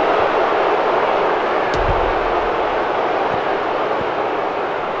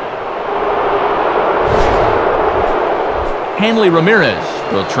 Hanley Ramirez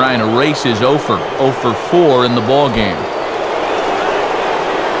will try and erase his 0 for 4 in the ballgame.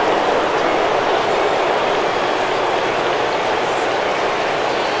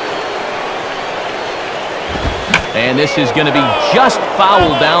 And this is going to be just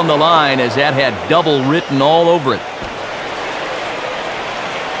foul down the line, as that had double written all over it.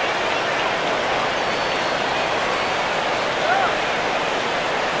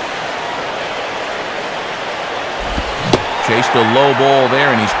 Chased a low ball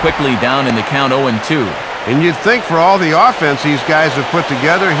there, and he's quickly down in the count 0-2. And you'd think for all the offense these guys have put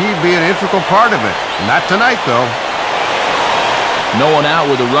together, he'd be an integral part of it. Not tonight, though. No one out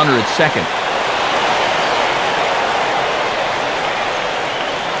with a runner at second.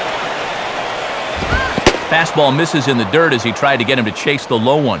 Fastball misses in the dirt as he tried to get him to chase the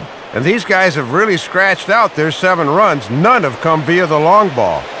low one. And these guys have really scratched out their 7 runs. None have come via the long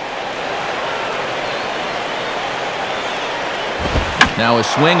ball. Now a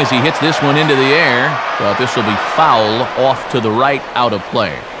swing as he hits this one into the air, but this will be foul off to the right, out of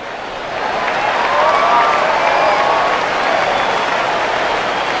play.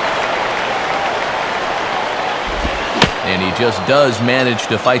 And he just does manage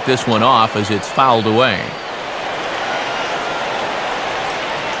to fight this one off as it's fouled away.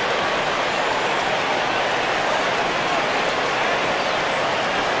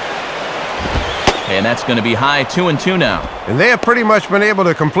 And that's going to be high, 2-2 now. And they have pretty much been able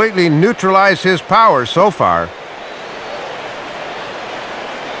to completely neutralize his power so far.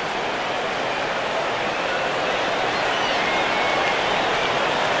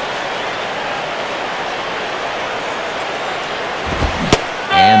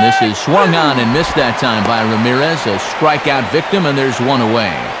 And this is swung on and missed that time by Ramirez. A strikeout victim, and there's one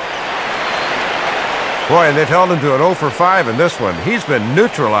away. Boy, and they've held him to an 0 for 5 in this one. He's been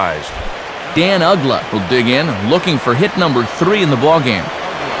neutralized. Dan Ugla will dig in, looking for hit number 3 in the ballgame.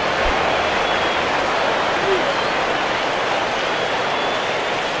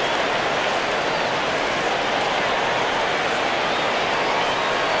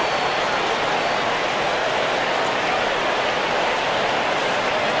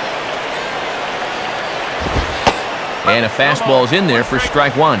 And a fastball's in there for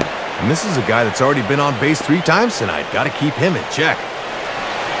strike 1. And this is a guy that's already been on base 3 times tonight. Got to keep him in check.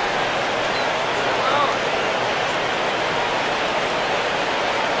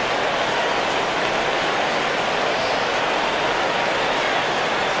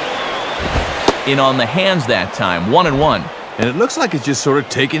 In on the hands that time, 1-1. And it looks like it's just sort of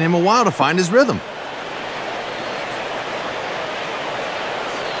taking him a while to find his rhythm.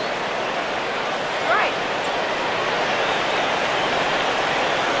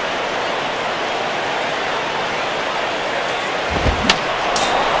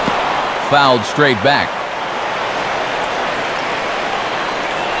 Fouled straight back.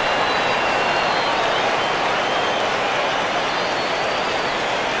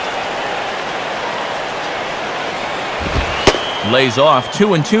 Lays off,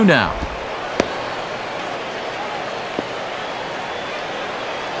 2-2 now.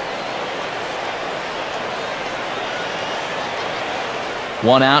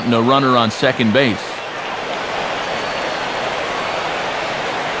 One out and a runner on second base.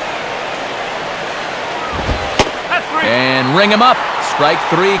 And ring him up. Strike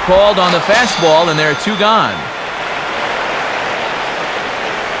 3 called on the fastball, and there are 2 gone.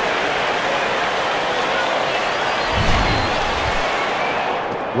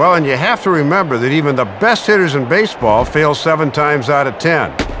 Well, and you have to remember that even the best hitters in baseball fail 7 times out of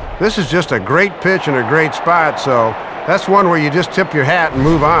 10. This is just a great pitch and a great spot, so that's one where you just tip your hat and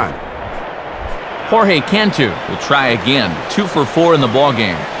move on. Jorge Cantu will try again. 2 for 4 in the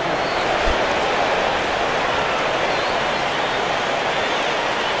ballgame.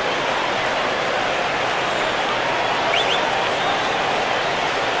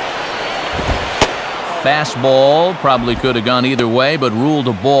 Fastball probably could have gone either way, but ruled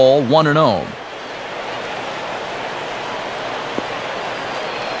a ball, 1-0.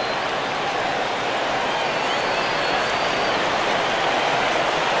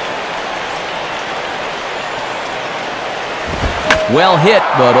 Well hit,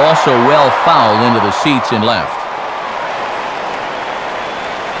 but also well fouled into the seats and left.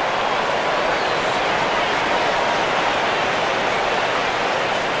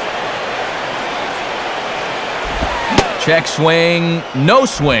 Check swing, no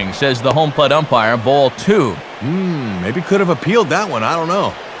swing, says the home plate umpire. Ball 2. Maybe could have appealed that one. I don't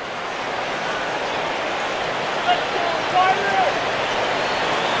know.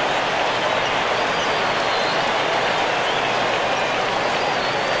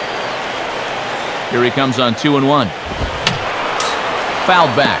 Here he comes on 2-1.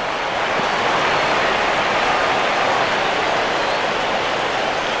 Fouled back.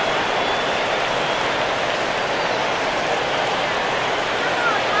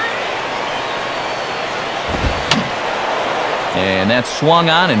 And that's swung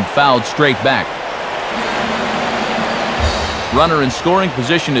on and fouled straight back. Runner in scoring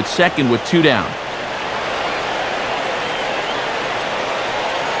position at second with 2 down.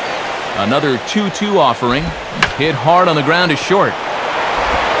 Another 2-2 offering. Hit hard on the ground to short.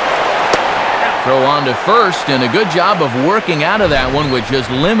 Throw on to first, and a good job of working out of that one with just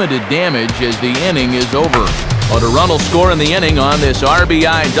limited damage as the inning is over. But a run will score in the inning on this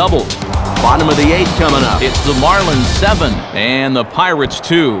RBI double. Bottom of the 8th coming up. It's the Marlins 7 and the Pirates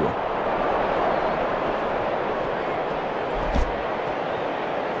 2.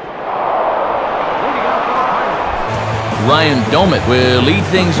 Ryan Domit will lead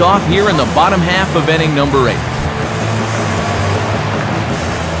things off here in the bottom half of inning number 8.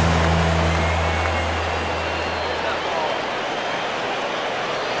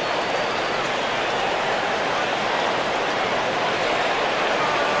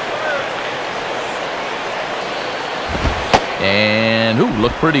 And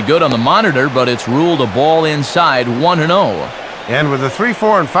looked pretty good on the monitor, but it's ruled a ball inside, 1-0. And with the 3,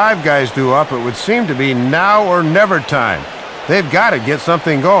 4, and 5 guys due up, it would seem to be now or never time. They've got to get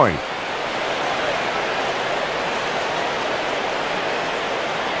something going.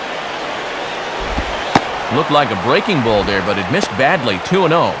 Looked like a breaking ball there, but it missed badly,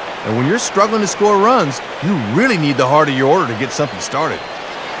 2-0. And when you're struggling to score runs, you really need the heart of your order to get something started.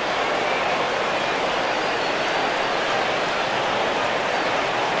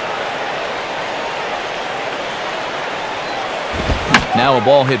 Now a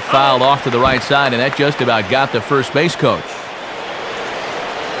ball hit fouled off to the right side, and that just about got the first base coach.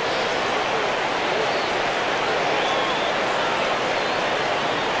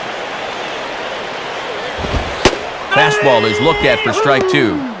 Fastball is looked at for strike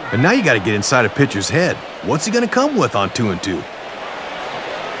 2. And now you got to get inside a pitcher's head. What's he going to come with on 2-2?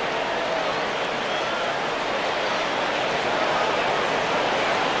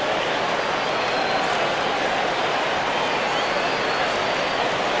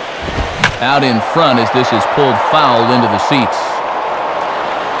 Out in front as this is pulled foul into the seats.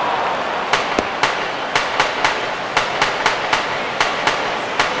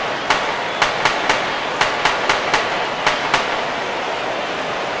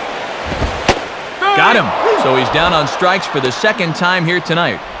 Got him. So he's down on strikes for the second time here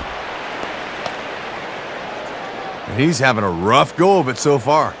tonight. And he's having a rough go of it so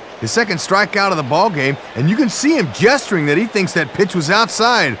far. His second strikeout of the ball game, and you can see him gesturing that he thinks that pitch was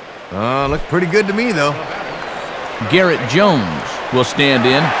outside. Looked pretty good to me, though. Garrett Jones will stand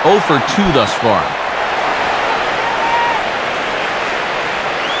in, 0 for 2 thus far.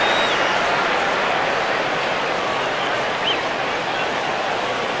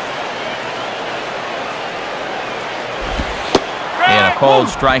 And a called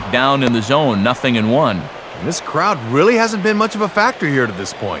strike down in the zone, 0-1. And this crowd really hasn't been much of a factor here to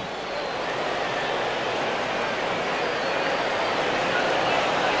this point.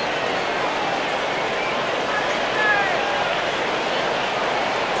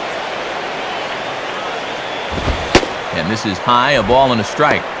 And this is high, a ball and a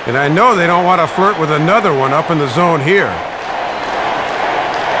strike. And I know they don't want to flirt with another one up in the zone here.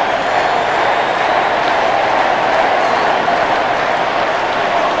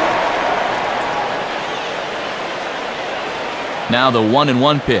 Now the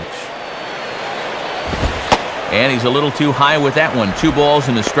 1-1 pitch. And he's a little too high with that one. 2 balls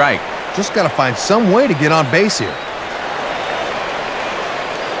and a strike. Just got to find some way to get on base here.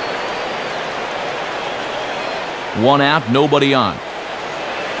 One out, nobody on.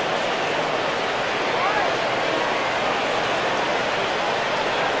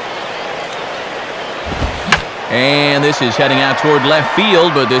 And this is heading out toward left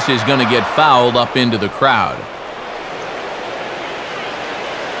field, but this is going to get fouled up into the crowd.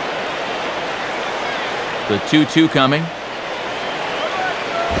 The 2-2 coming.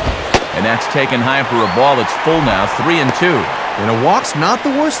 And that's taken high for a ball. It's full now, 3-2. And a walk's not the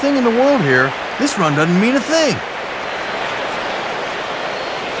worst thing in the world here. This run doesn't mean a thing.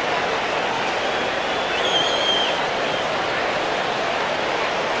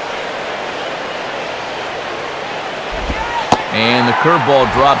 And the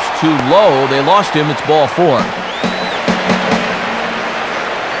curveball drops too low. They lost him. It's ball 4.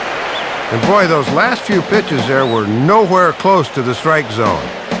 And boy, those last few pitches there were nowhere close to the strike zone.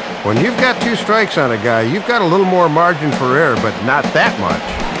 When you've got 2 strikes on a guy, you've got a little more margin for error, but not that much.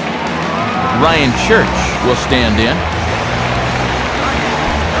 Ryan Church will stand in.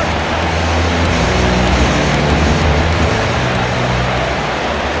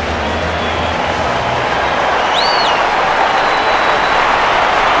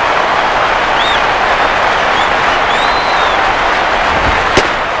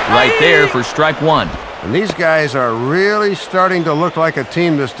 Right there for strike 1. And these guys are really starting to look like a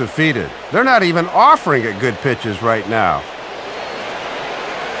team that's defeated. They're not even offering it good pitches right now.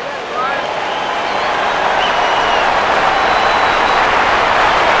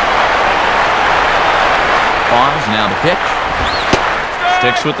 Pause, now the pitch.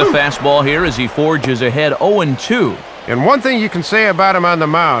 Sticks with the fastball here as he forges ahead 0-2. And one thing you can say about him on the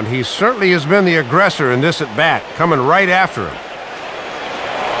mound, he certainly has been the aggressor in this at-bat, coming right after him.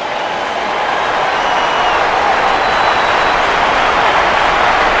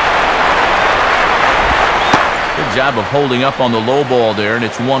 Job of holding up on the low ball there, and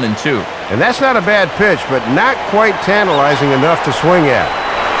it's 1-2. And that's not a bad pitch, but not quite tantalizing enough to swing at.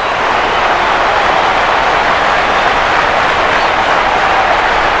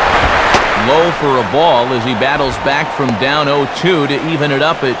 Low for a ball as he battles back from down 0-2 to even it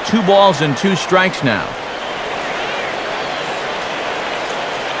up at 2 balls and 2 strikes now.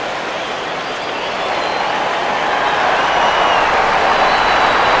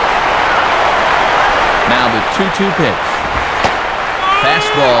 Now the 2-2 pitch.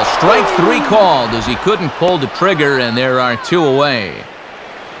 Fastball, strike 3 called as he couldn't pull the trigger, and there are 2 away.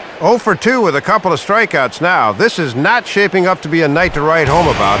 0 for 2 with a couple of strikeouts now. This is not shaping up to be a night to write home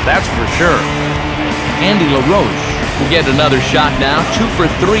about, that's for sure. Andy LaRoche will get another shot now, 2 for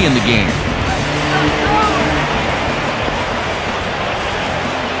 3 in the game.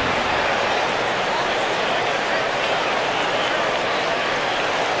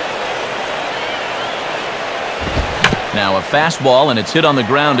 Now a fastball, and it's hit on the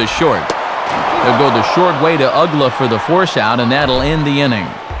ground to short. They'll go the short way to Ugla for the force out, and that'll end the inning.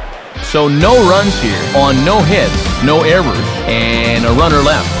 So no runs here on no hits, no errors, and a runner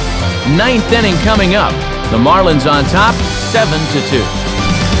left. 9th inning coming up. The Marlins on top, 7-2.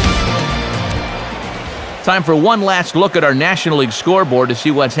 Time for one last look at our National League scoreboard to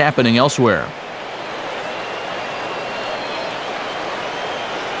see what's happening elsewhere.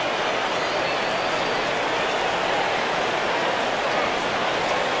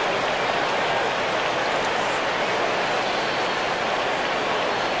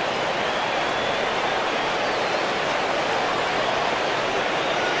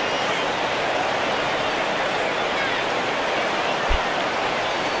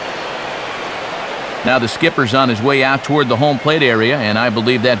 Now the skipper's on his way out toward the home plate area, and I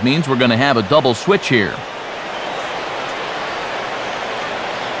believe that means we're going to have a double switch here.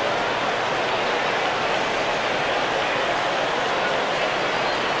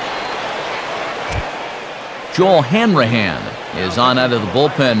 Joel Hanrahan is on out of the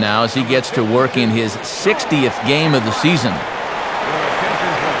bullpen now as he gets to work in his 60th game of the season.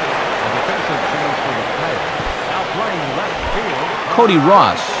 Cody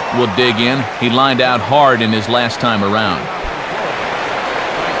Ross will dig in. He lined out hard in his last time around.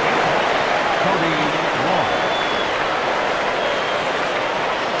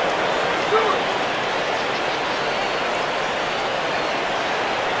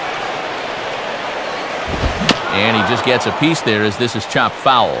 And he just gets a piece there as this is chopped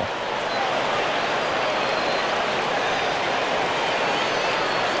foul.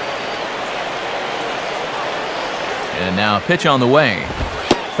 And now a pitch on the way.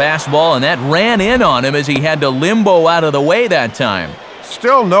 Fastball, and that ran in on him as he had to limbo out of the way that time.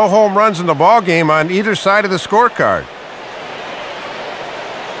 Still no home runs in the ball game on either side of the scorecard.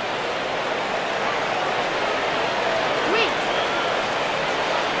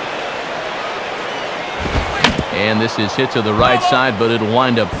 And this is hit to the right side, but it'll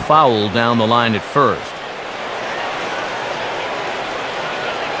wind up foul down the line at first.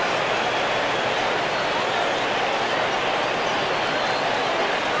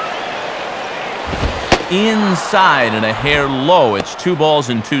 Inside and a hair low. It's 2 balls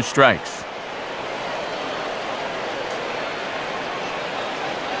and 2 strikes.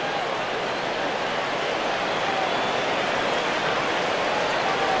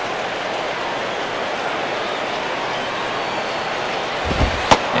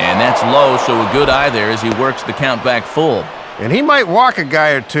 And that's low, so a good eye there as he works the count back full. And he might walk a guy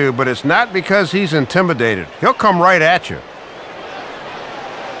or two, but it's not because he's intimidated. He'll come right at you.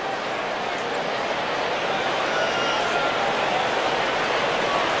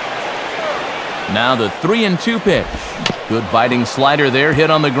 Now the 3-2 pitch. Good biting slider there, hit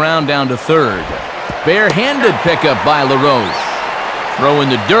on the ground down to third. Bare-handed pickup by LaRoche. Throw in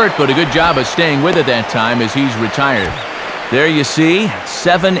the dirt, but a good job of staying with it that time as he's retired. There you see,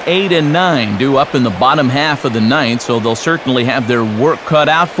 7, 8, and 9 due up in the bottom half of the ninth, so they'll certainly have their work cut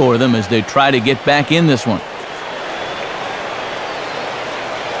out for them as they try to get back in this one.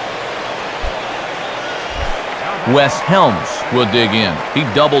 Wes Helms will dig in. He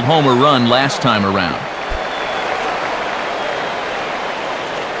doubled homer run last time around.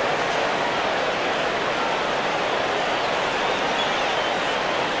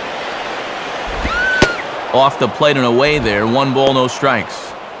 Off the plate and away there. 1 ball, no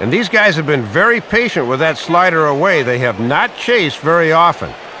strikes. And these guys have been very patient with that slider away. They have not chased very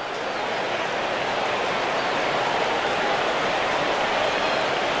often.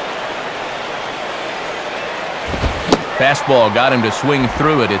 Fastball got him to swing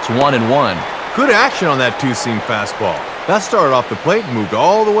through it. It's 1-1. Good action on that two-seam fastball. That started off the plate and moved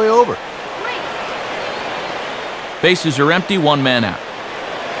all the way over. Bases are empty, 1 man out.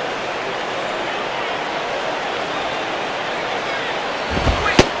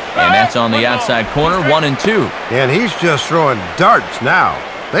 And that's on the outside corner, 1-2. And he's just throwing darts now.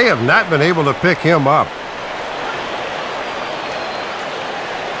 They have not been able to pick him up.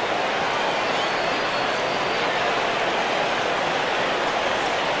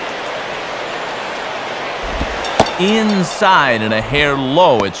 Inside and a hair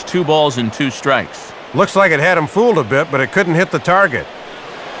low. It's 2 balls and 2 strikes. Looks like it had him fooled a bit, but it couldn't hit the target.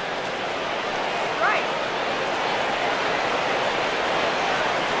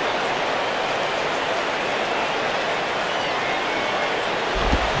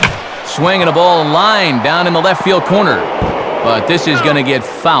 Swinging a ball line down in the left field corner. But this is going to get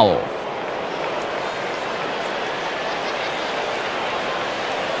foul.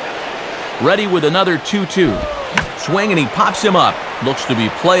 Ready with another 2-2. Swing and he pops him up. Looks to be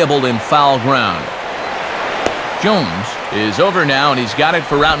playable in foul ground. Jones is over now and he's got it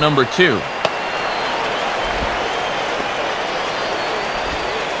for route number 2.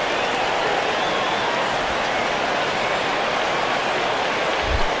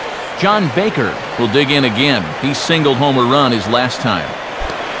 John Baker will dig in again. He singled homer run his last time.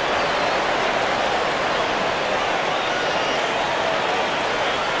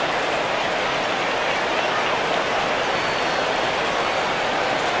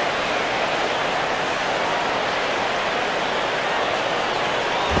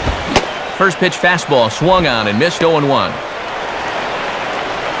 First pitch fastball swung on and missed 0-1.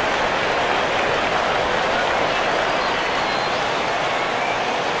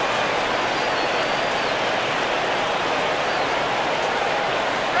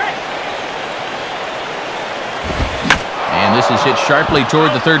 And this is hit sharply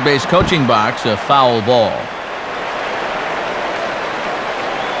toward the third base coaching box, a foul ball.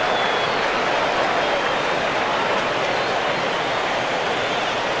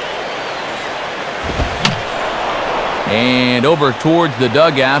 And over towards the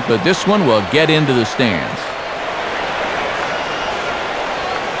dugout, but this one will get into the stands.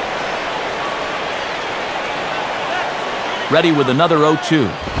 Ready with another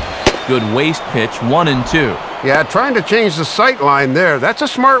 0-2. Good waist pitch, 1-2. Yeah, trying to change the sight line there. That's a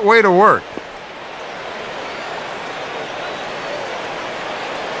smart way to work.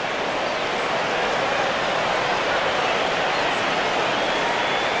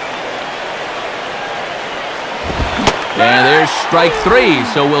 And there's strike 3,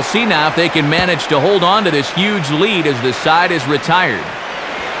 so we'll see now if they can manage to hold on to this huge lead as the side is retired.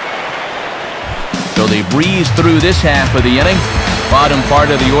 So they breeze through this half of the inning. Bottom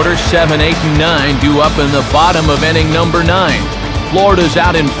part of the order, 7, 8, and 9 due up in the bottom of inning number 9. Florida's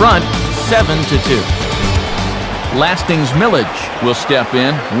out in front, 7-2. Lastings Millage will step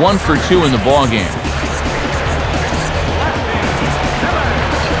in, 1 for 2 in the ballgame.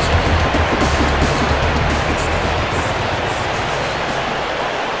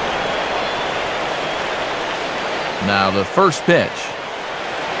 Now the first pitch.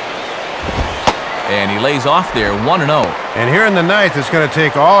 And he lays off there, 1-0. And here in the ninth, it's going to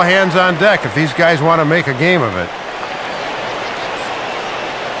take all hands on deck if these guys want to make a game of it.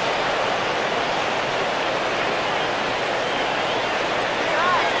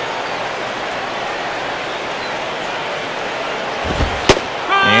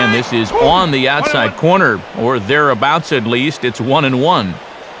 And this is on the outside corner, or thereabouts at least. It's 1-1.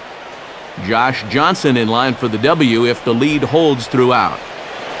 Josh Johnson in line for the W if the lead holds throughout.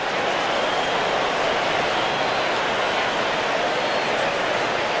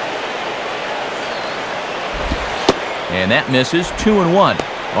 And that misses, 2-1.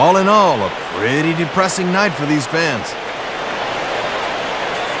 All in all, a pretty depressing night for these fans.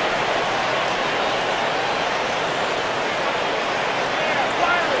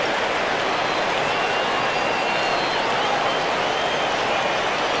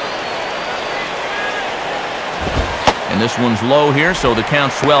 And this one's low here, so the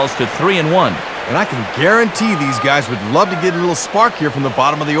count swells to 3-1. And I can guarantee these guys would love to get a little spark here from the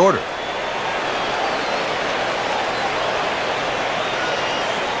bottom of the order.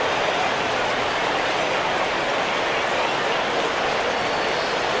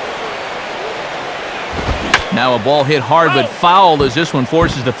 Now a ball hit hard but foul as this one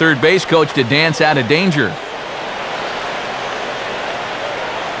forces the third base coach to dance out of danger.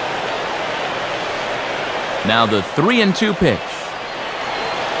 Now the 3-2 pitch.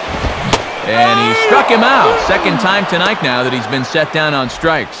 And he struck him out. Second time tonight now that he's been set down on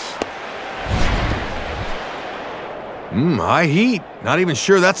strikes. High heat. Not even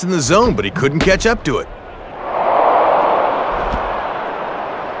sure that's in the zone, but he couldn't catch up to it.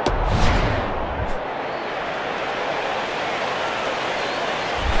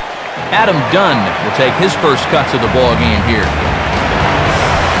 Adam Dunn will take his first cuts of the ball game here.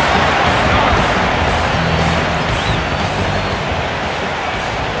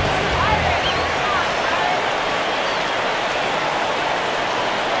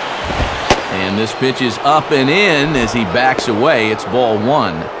 And this pitch is up and in as he backs away. It's ball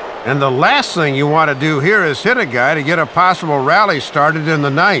 1. And the last thing you want to do here is hit a guy to get a possible rally started in the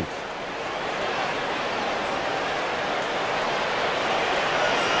ninth.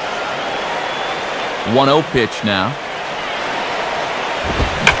 1-0 pitch now.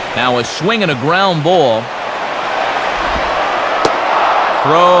 Now a swing and a ground ball.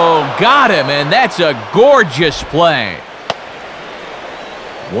 Throw, got him, and that's a gorgeous play.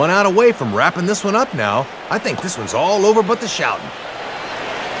 1 out away from wrapping this one up now. I think this one's all over but the shouting.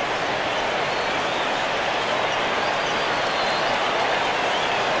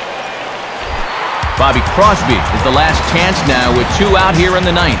 Bobby Crosby is the last chance now with 2 out here in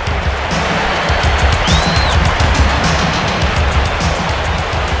the ninth.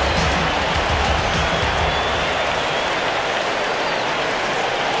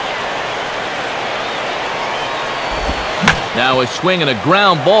 Now a swing and a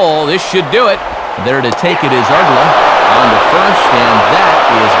ground ball. This should do it. There to take it is Ugla on to first, and that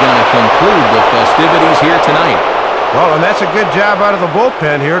is going to conclude the festivities here tonight. Well, and that's a good job out of the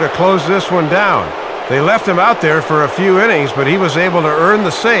bullpen here to close this one down. They left him out there for a few innings, but he was able to earn the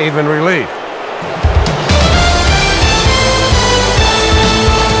save in relief.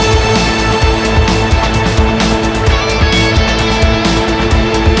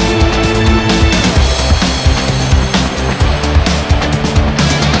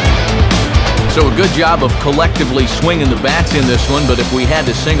 So a good job of collectively swinging the bats in this one, but if we had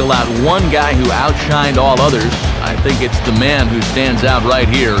to single out one guy who outshined all others, I think it's the man who stands out right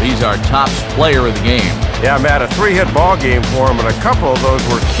here. He's our top player of the game. Yeah, Matt, a 3-hit ball game for him, and a couple of those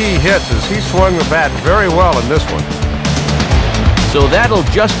were key hits as he swung the bat very well in this one. So that'll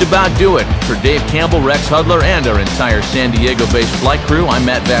just about do it. For Dave Campbell, Rex Hudler, and our entire San Diego-based flight crew, I'm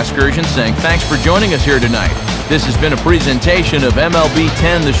Matt Vasgersian saying thanks for joining us here tonight. This has been a presentation of MLB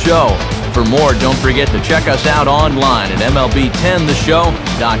 10 The Show. For more, don't forget to check us out online at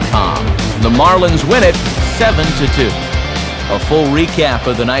MLB10theshow.com. The Marlins win it 7-2. A full recap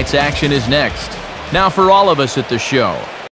of the night's action is next. Now for all of us at the show,